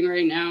I'm doing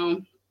right now,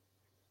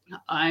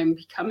 I'm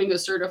becoming a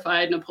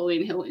certified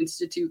Napoleon Hill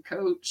Institute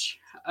coach.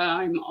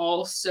 I'm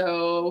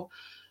also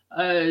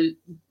with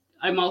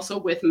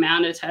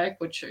Manatech,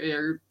 which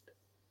are,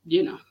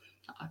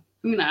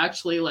 I'm going to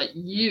actually let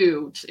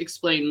you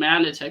explain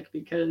Manatech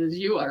because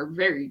you are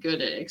very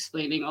good at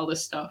explaining all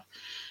this stuff.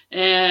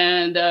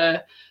 And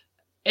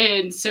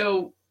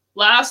so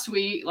last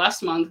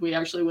month, we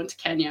actually went to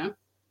Kenya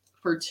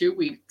for 2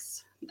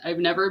 weeks. I've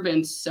never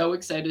been so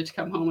excited to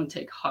come home and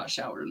take a hot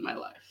shower in my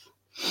life.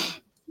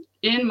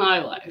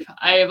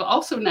 I have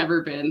also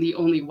never been the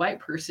only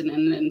white person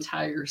in the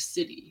entire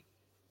city.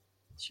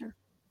 Sure.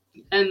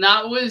 And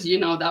that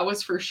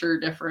was for sure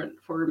different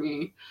for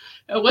me.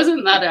 It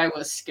wasn't that I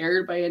was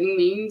scared by any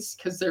means,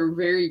 because they're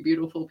very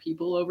beautiful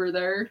people over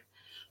there.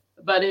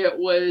 But it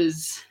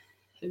was,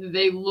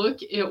 they look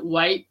at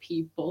white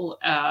people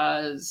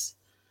as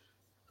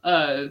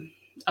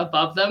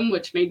above them,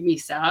 which made me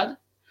sad.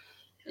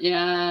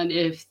 And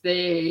if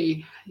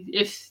they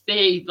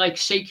like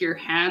shake your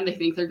hand, they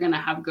think they're going to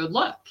have good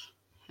luck.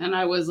 And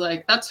I was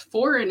like, that's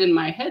foreign in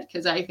my head,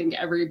 because I think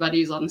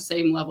everybody's on the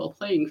same level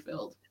playing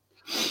field.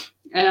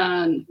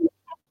 And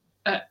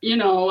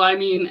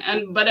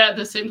but at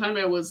the same time,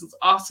 it was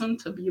awesome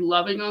to be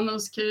loving on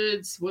those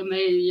kids when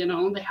they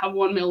have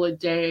 1 meal a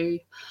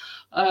day.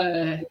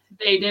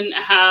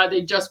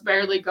 They just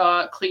barely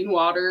got clean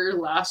water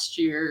last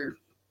year,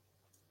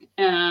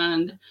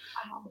 and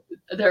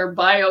their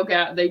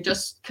biogas,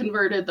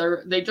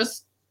 they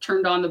just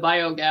turned on the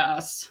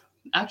biogas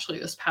actually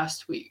this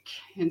past week.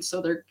 And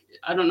so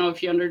I don't know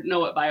if you know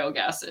what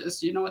biogas is.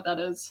 Do you know what that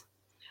is?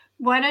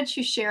 Why don't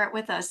you share it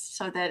with us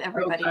so that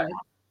everybody knows?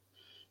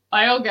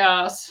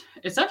 Biogas,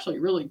 it's actually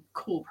a really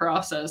cool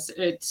process.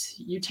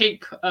 You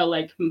take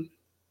like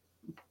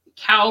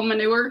cow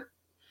manure,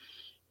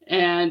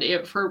 and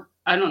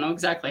I don't know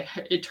exactly,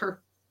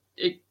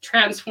 it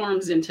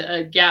transforms into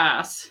a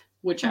gas,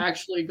 which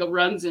actually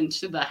runs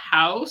into the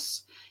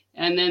house,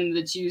 and then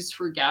it's used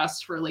for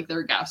gas for like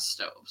their gas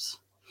stoves.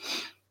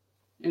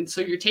 And so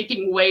you're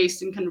taking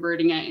waste and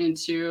converting it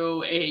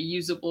into a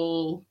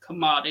usable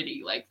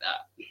commodity like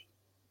that,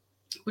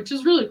 which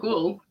is really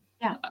cool.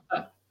 Yeah.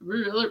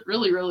 Really,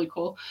 really, really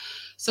cool.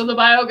 So the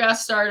biogas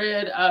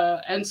started,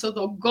 and so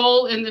the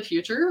goal in the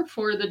future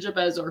for the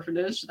Jabez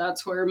Orphanage,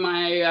 that's where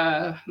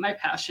my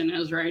passion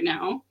is right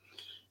now,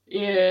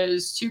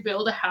 is to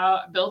build a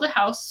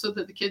house so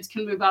that the kids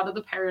can move out of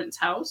the parents'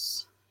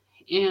 house.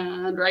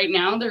 And right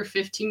now there are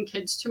 15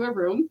 kids to a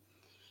room.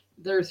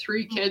 There are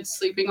 3 kids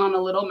sleeping on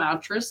a little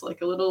mattress, like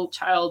a little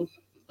child,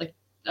 like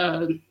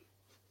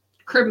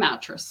crib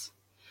mattress.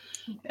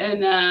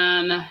 And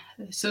then,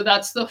 so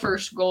that's the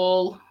first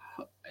goal.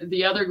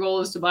 The other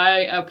goal is to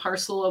buy a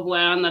parcel of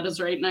land that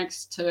is right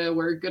next to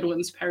where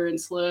Goodwin's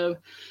parents live.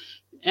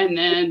 And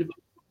then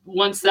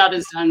once that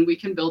is done, we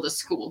can build a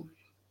school.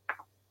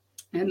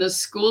 And the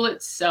school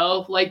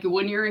itself, like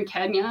when you're in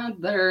Kenya,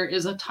 there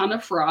is a ton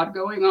of fraud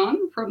going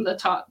on from the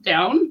top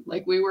down.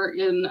 Like we were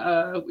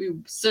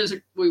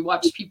we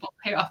watched people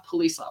pay off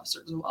police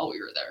officers while we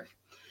were there.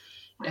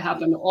 It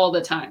happened all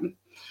the time.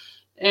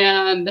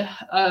 And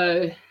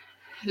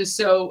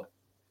so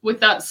with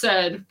that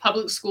said,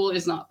 public school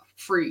is not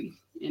free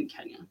in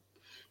Kenya.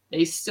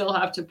 They still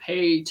have to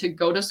pay to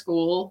go to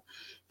school.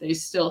 They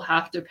still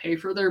have to pay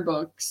for their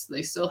books.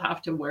 They still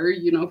have to wear a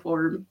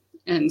uniform.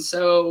 And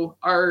so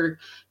the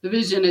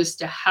vision is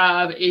to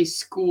have a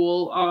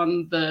school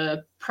on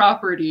the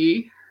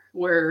property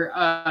where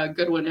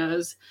Goodwin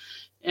is,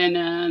 and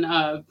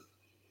then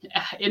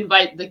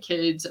invite the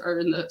kids or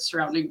in the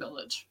surrounding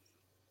village.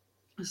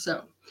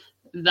 So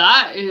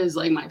that is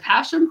like my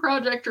passion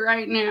project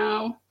right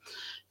now.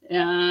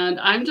 And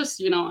I'm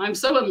just, I'm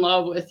so in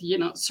love with,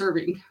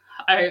 serving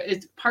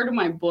it's part of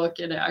my book.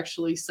 It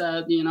actually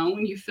said, you know,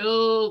 when you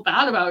feel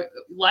bad about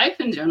life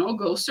in general,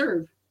 go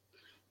serve.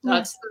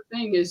 That's the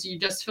thing, is you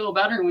just feel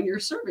better when you're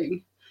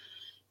serving.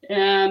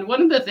 And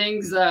one of the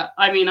things that,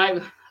 I mean,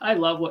 I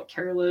love what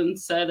Carolyn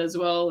said as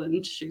well.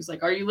 And she's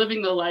like, are you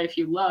living the life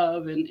you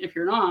love? And if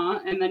you're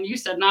not, and then you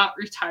said not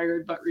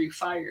retired, but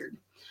refired.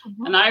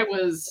 Mm-hmm. And I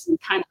was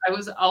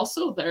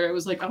also there. I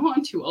was like, oh,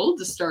 I'm too old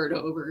to start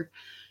over.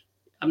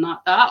 I'm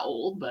not that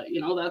old, but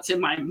you know, that's in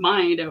my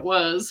mind. It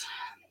was.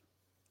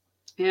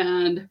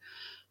 And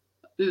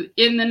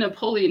in the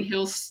Napoleon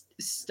Hill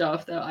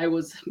stuff that I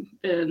was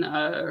in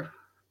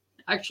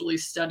actually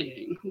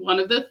studying, one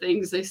of the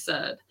things they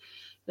said,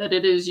 that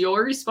it is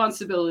your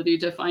responsibility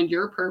to find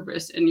your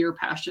purpose and your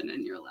passion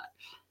in your life.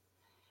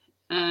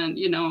 And,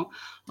 you know,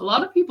 a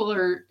lot of people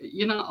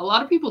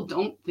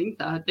don't think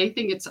that. They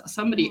think it's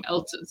somebody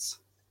else's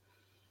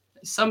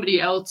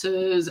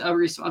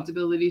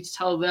responsibility to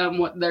tell them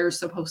what they're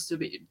supposed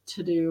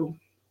to do.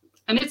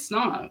 And it's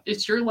not.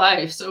 It's your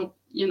life. So,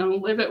 you know,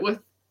 live it with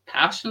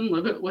passion,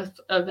 live it with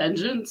a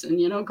vengeance, and,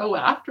 you know, go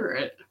after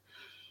it.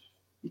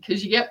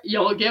 Because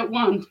you'll get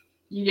one.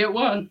 You get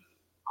one.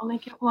 Only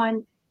get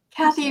one.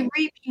 Kathy,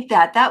 repeat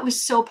that. That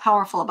was so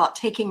powerful about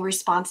taking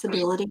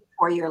responsibility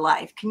for your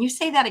life. Can you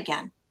say that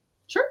again?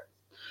 Sure.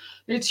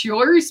 It's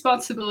your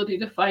responsibility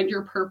to find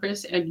your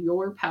purpose and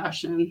your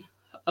passion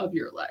of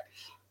your life.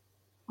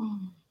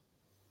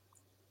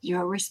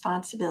 Your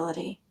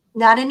responsibility,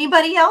 not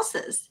anybody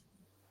else's.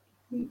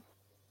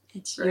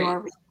 It's your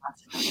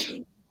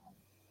responsibility.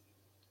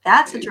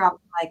 That's a drop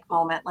the mic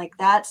moment. Like,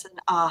 that's an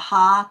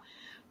aha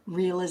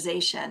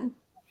realization.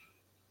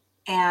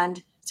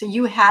 And so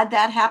you had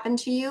that happen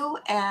to you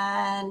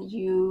and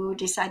you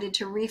decided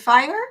to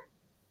refire?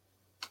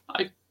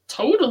 I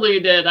totally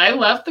did. I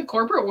left the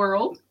corporate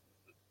world.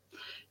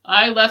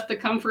 I left the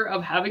comfort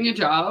of having a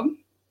job.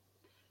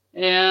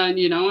 And,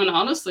 you know, and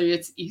honestly,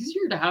 it's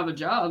easier to have a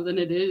job than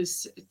it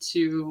is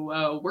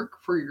to work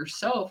for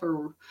yourself,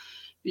 or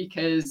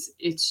because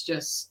it's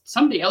just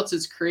somebody else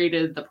has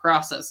created the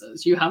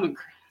processes. You haven't,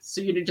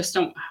 so you just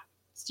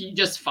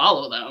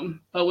follow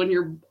them. But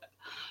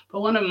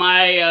one of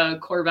my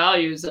core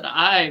values that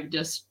I've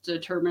just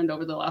determined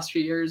over the last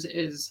few years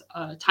is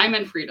time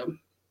and freedom.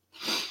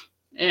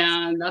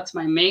 And that's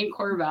my main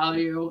core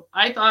value.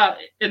 I thought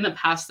in the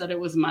past that it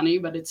was money,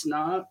 but it's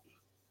not.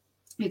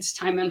 It's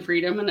time and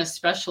freedom, and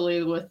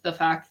especially with the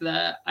fact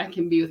that I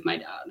can be with my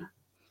dad.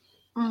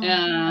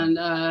 And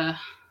that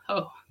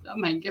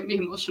might get me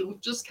emotional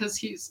just because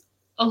he's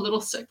a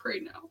little sick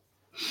right now.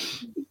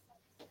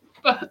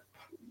 But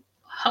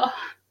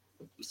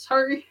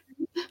sorry.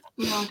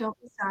 No, don't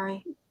be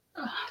sorry.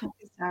 Don't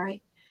be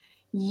sorry.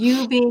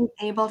 You being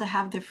able to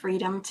have the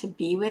freedom to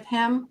be with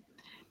him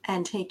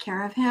and take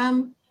care of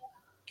him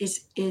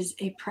is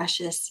a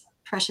precious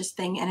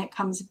thing. And it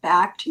comes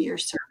back to your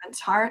servant's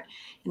heart.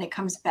 And it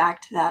comes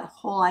back to that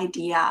whole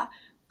idea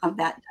of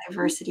that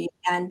diversity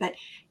again. But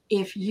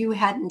if you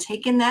hadn't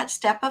taken that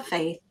step of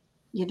faith,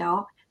 you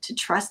know, to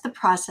trust the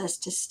process,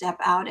 to step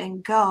out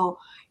and go,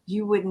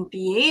 you wouldn't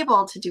be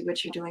able to do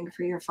what you're doing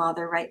for your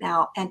father right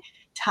now. And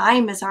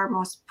time is our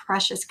most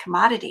precious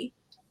commodity.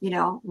 You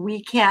know,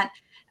 we can't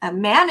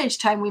manage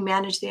time. We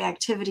manage the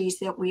activities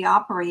that we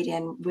operate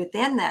in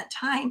within that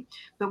time,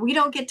 but we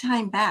don't get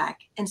time back.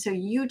 And so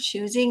you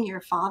choosing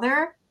your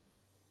father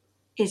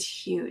is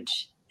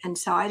huge. And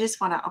so I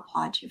just want to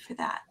applaud you for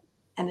that.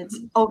 And it's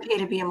okay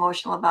to be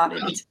emotional about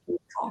it. It's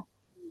beautiful.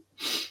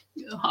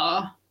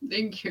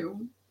 Thank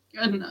you.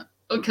 And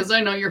because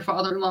I know your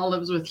father-in-law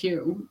lives with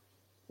you.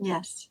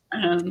 Yes.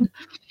 And,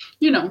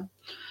 you know,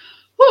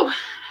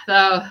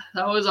 that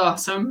was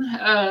awesome.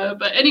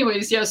 But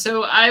anyways, yeah,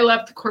 so I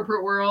left the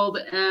corporate world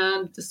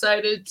and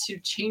decided to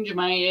change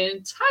my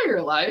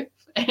entire life.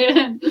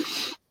 And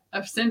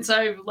since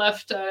I've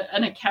left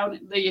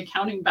the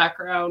accounting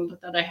background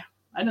that I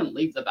didn't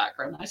leave the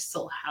background. I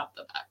still have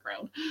the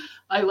background.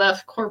 I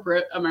left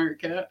corporate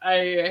America.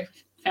 I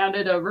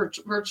founded a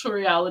virtual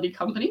reality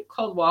company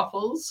called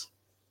Waffles,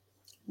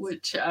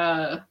 which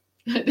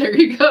there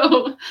you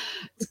go.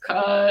 It's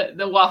called,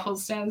 the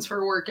Waffles stands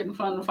for Work and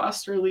Fun,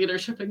 Foster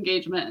Leadership,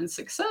 Engagement, and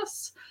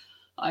Success.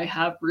 I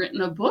have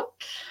written a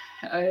book.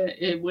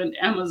 It went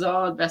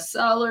Amazon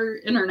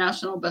bestseller,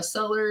 international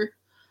bestseller.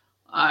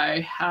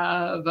 I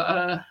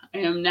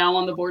am now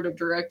on the board of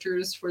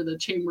directors for the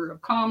Chamber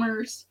of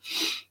Commerce,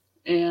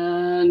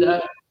 and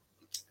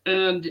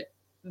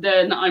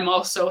then I'm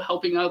also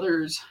helping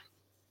others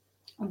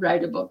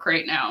write a book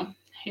right now.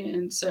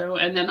 And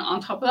then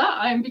on top of that,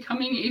 I'm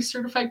becoming a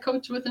certified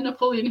coach with the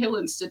Napoleon Hill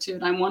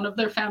Institute. I'm one of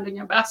their founding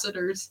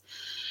ambassadors.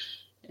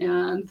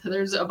 And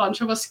there's a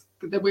bunch of us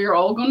that we are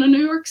all going to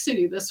New York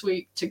City this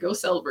week to go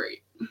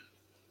celebrate. Oh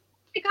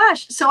my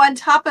gosh. So on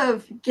top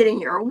of getting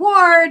your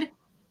award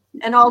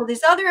and all of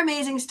this other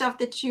amazing stuff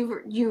that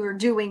you are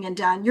doing and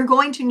done, you're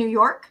going to New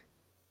York?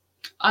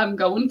 I'm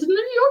going to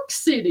New York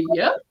City,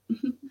 yep.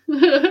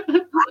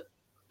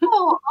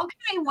 Oh,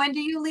 okay. When do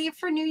you leave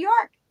for New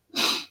York?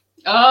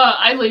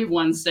 I leave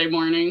Wednesday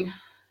morning.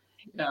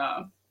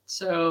 Yeah.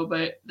 So,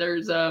 but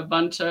there's a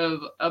bunch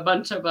of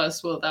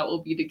us that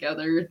will be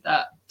together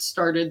that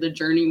started the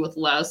journey with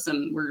Les,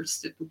 and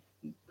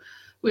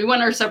we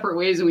went our separate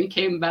ways and we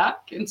came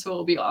back, and so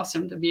it'll be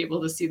awesome to be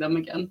able to see them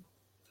again.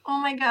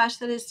 Oh my gosh,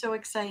 that is so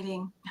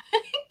exciting.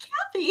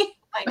 Kathy, oh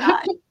my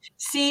God.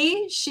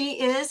 See,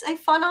 she is a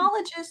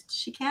phonologist.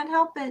 She can't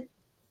help it.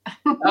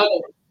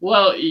 Oh,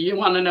 well, you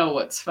want to know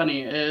what's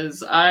funny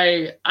is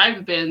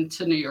I've been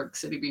to New York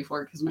City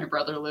before because my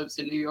brother lives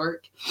in New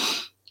York.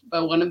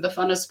 But one of the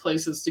funnest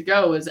places to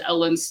go is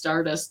Ellen's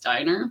Stardust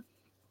Diner.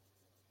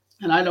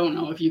 And I don't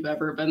know if you've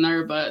ever been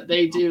there, but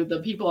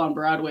the people on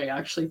Broadway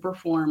actually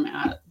perform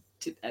at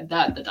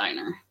the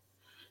diner.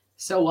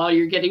 So while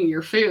you're getting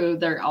your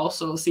food, they're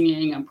also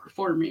singing and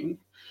performing.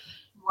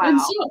 Wow. And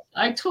so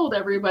I told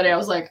everybody, I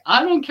was like,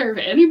 I don't care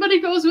if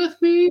anybody goes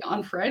with me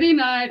on Friday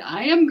night.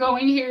 I am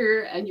going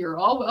here and you're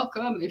all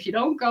welcome. If you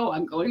don't go,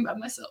 I'm going by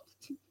myself.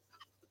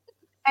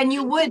 And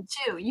you would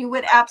too. You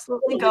would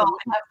absolutely go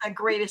and have the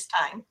greatest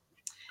time.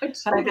 But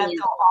I bet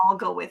they'll all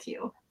go with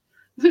you.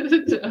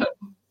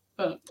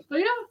 But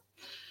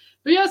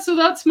yeah, so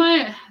that's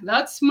my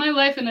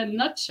life in a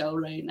nutshell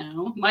right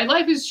now. My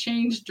life has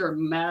changed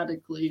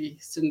dramatically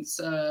since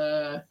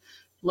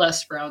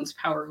Les Brown's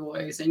Power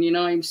Voice, and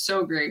I'm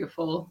so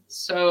grateful,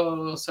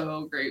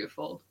 so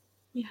grateful.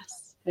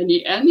 Yes. And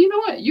you know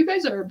what? You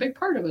guys are a big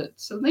part of it,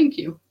 so thank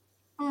you.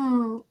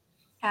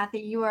 Kathy,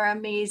 you are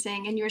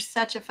amazing, and you're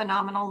such a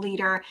phenomenal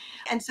leader.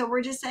 And so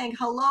we're just saying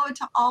hello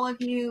to all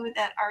of you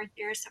that are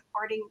here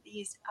supporting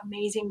these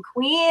amazing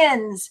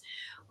queens.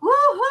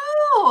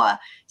 Woohoo!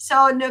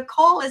 So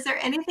Nicole, is there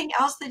anything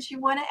else that you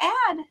want to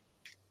add?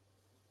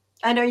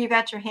 I know you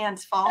got your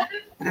hands full.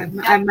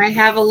 I might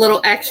have a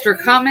little extra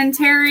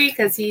commentary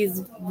because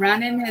he's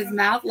running his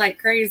mouth like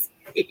crazy.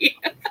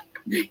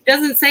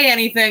 Doesn't say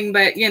anything,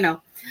 but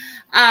no,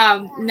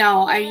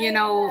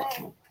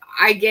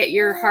 I get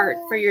your heart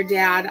for your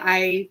dad.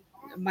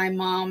 My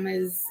mom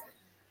is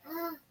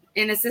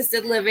in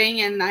assisted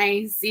living, and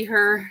I see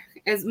her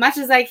as much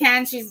as I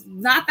can. She's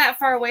not that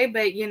far away,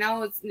 but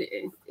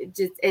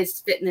it's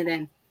fitting it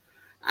in.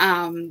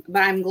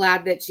 But I'm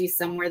glad that she's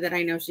somewhere that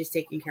I know she's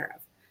taken care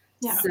of.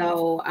 Yeah.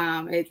 So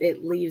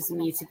it leaves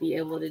me to be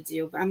able to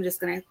do. But I'm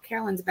just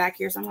Carolyn's back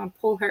here, so I'm gonna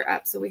pull her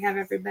up so we have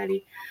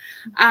everybody.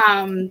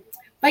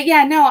 But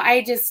yeah, no,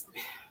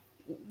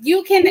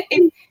 you can.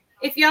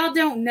 If y'all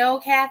don't know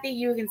Kathy,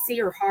 you can see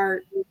her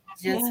heart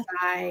just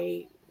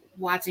by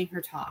watching her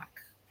talk.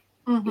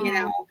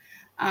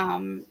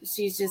 Mm-hmm.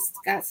 She's just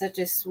got such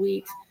a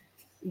sweet,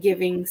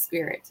 giving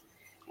spirit.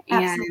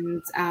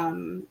 Absolutely.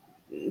 And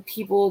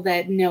people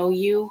that know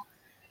you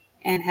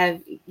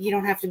and you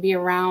don't have to be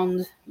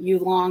around you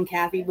long,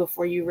 Kathy,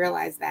 before you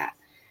realize that.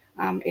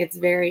 It's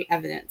very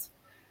evident.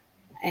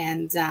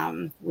 And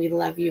we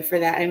love you for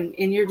that.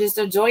 And you're just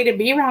a joy to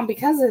be around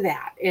because of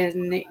that.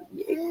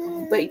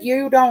 But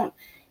you're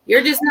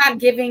just not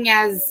giving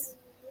as,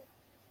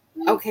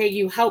 okay,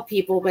 you help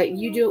people, but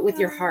you do it with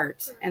your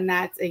heart. And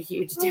that's a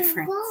huge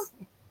difference.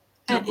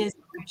 That is a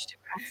huge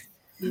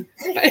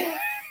difference.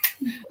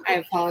 I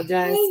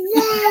apologize.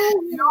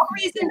 No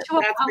reason to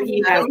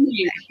apologize.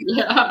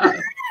 Yeah.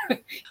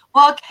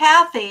 Well,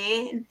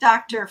 Kathy,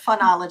 Dr.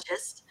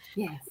 Phonologist,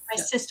 my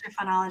sister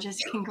phonologist,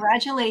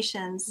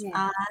 congratulations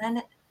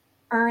on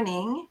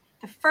earning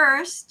the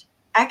first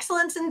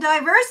Excellence in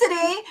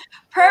Diversity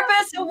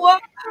Purpose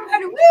Award.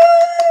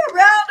 Woo!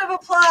 Round of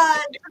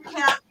applause for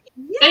Kathy.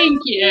 Yay!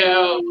 Thank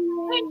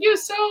you. Thank you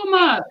so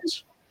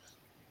much.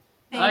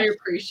 I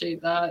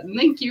appreciate that. And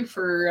thank you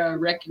for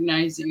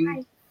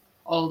recognizing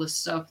all the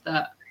stuff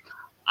that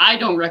I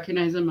don't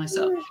recognize in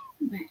myself.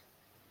 Isn't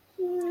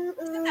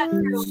that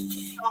true?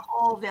 The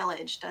whole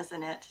village,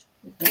 doesn't it?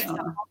 It's the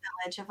whole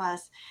village of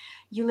us.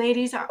 You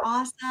ladies are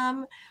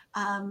awesome.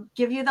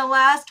 Give you the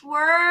last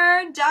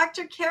word,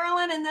 Dr.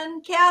 Carolyn, and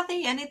then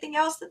Kathy. Anything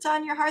else that's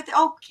on your heart?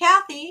 Oh,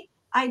 Kathy,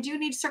 I do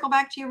need to circle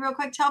back to you real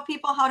quick. Tell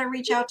people how to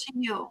reach out to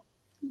you.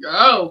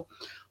 Oh,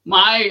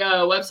 my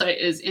website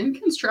is in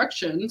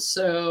construction,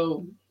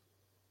 so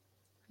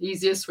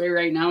easiest way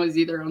right now is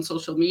either on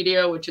social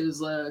media, which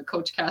is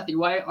Coach Kathy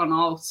White on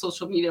all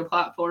social media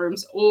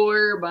platforms,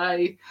 or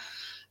by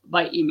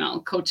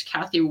email,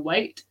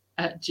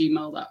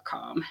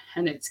 coachkathywhite@gmail.com.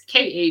 And it's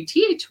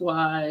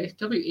KATHYWHITE.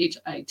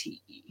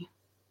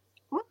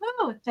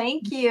 Woohoo!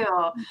 Thank you.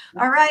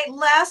 All right,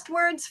 last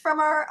words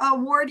from our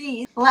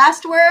awardees.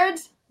 Last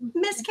words,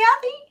 Miss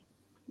Kathy?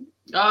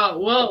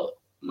 Well,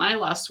 my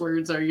last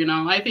words are,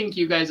 I think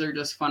you guys are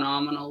just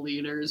phenomenal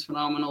leaders,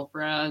 phenomenal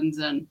friends,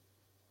 and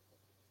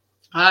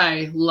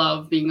I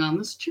love being on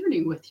this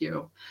journey with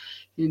you.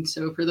 And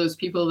so for those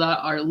people that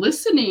are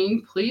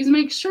listening, please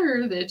make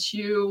sure that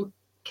you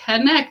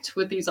connect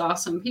with these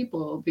awesome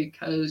people,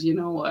 because you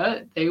know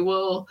what? They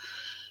will,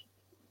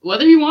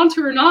 whether you want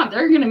to or not,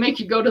 they're going to make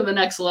you go to the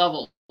next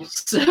level.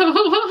 So,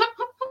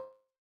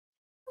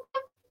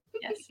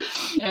 yes.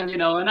 And,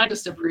 and I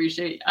just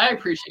appreciate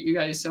you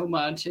guys so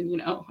much.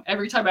 And,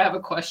 every time I have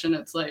a question,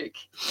 it's like,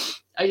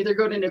 I either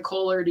go to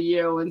Nicole or to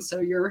you. And so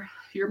you're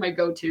my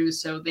go-to.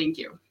 So thank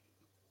you.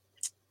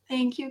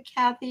 Thank you,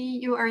 Kathy.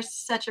 You are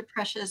such a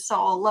precious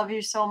soul. Love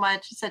you so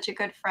much. Such a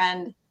good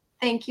friend.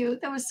 Thank you.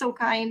 That was so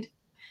kind.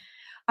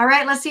 All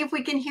right, let's see if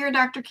we can hear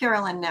Dr.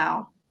 Carolyn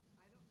now.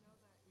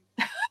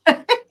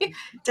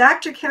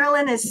 Dr.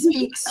 Carolyn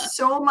speaks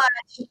so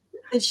much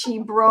that she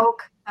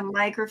broke a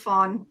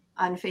microphone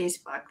on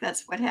Facebook.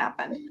 That's what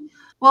happened.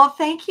 Well,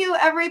 thank you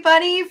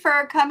everybody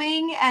for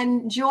coming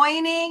and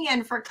joining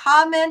and for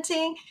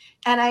commenting.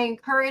 And I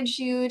encourage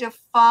you to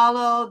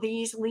follow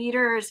these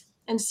leaders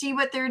and see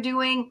what they're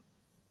doing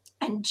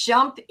and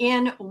jump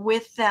in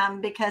with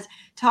them, because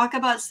talk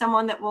about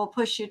someone that will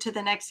push you to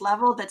the next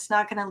level, that's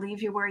not going to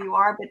leave you where you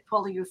are, but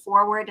pull you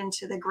forward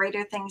into the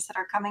greater things that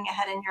are coming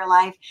ahead in your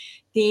life.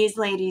 These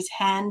ladies,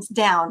 hands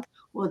down,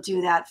 will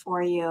do that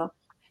for you.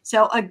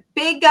 So a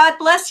big God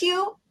bless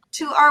you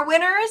to our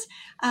winners,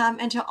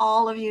 and to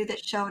all of you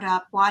that showed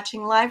up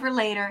watching live or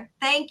later.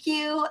 Thank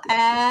you,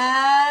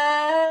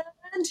 and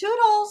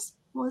toodles.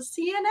 We'll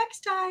see you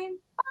next time.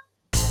 Bye.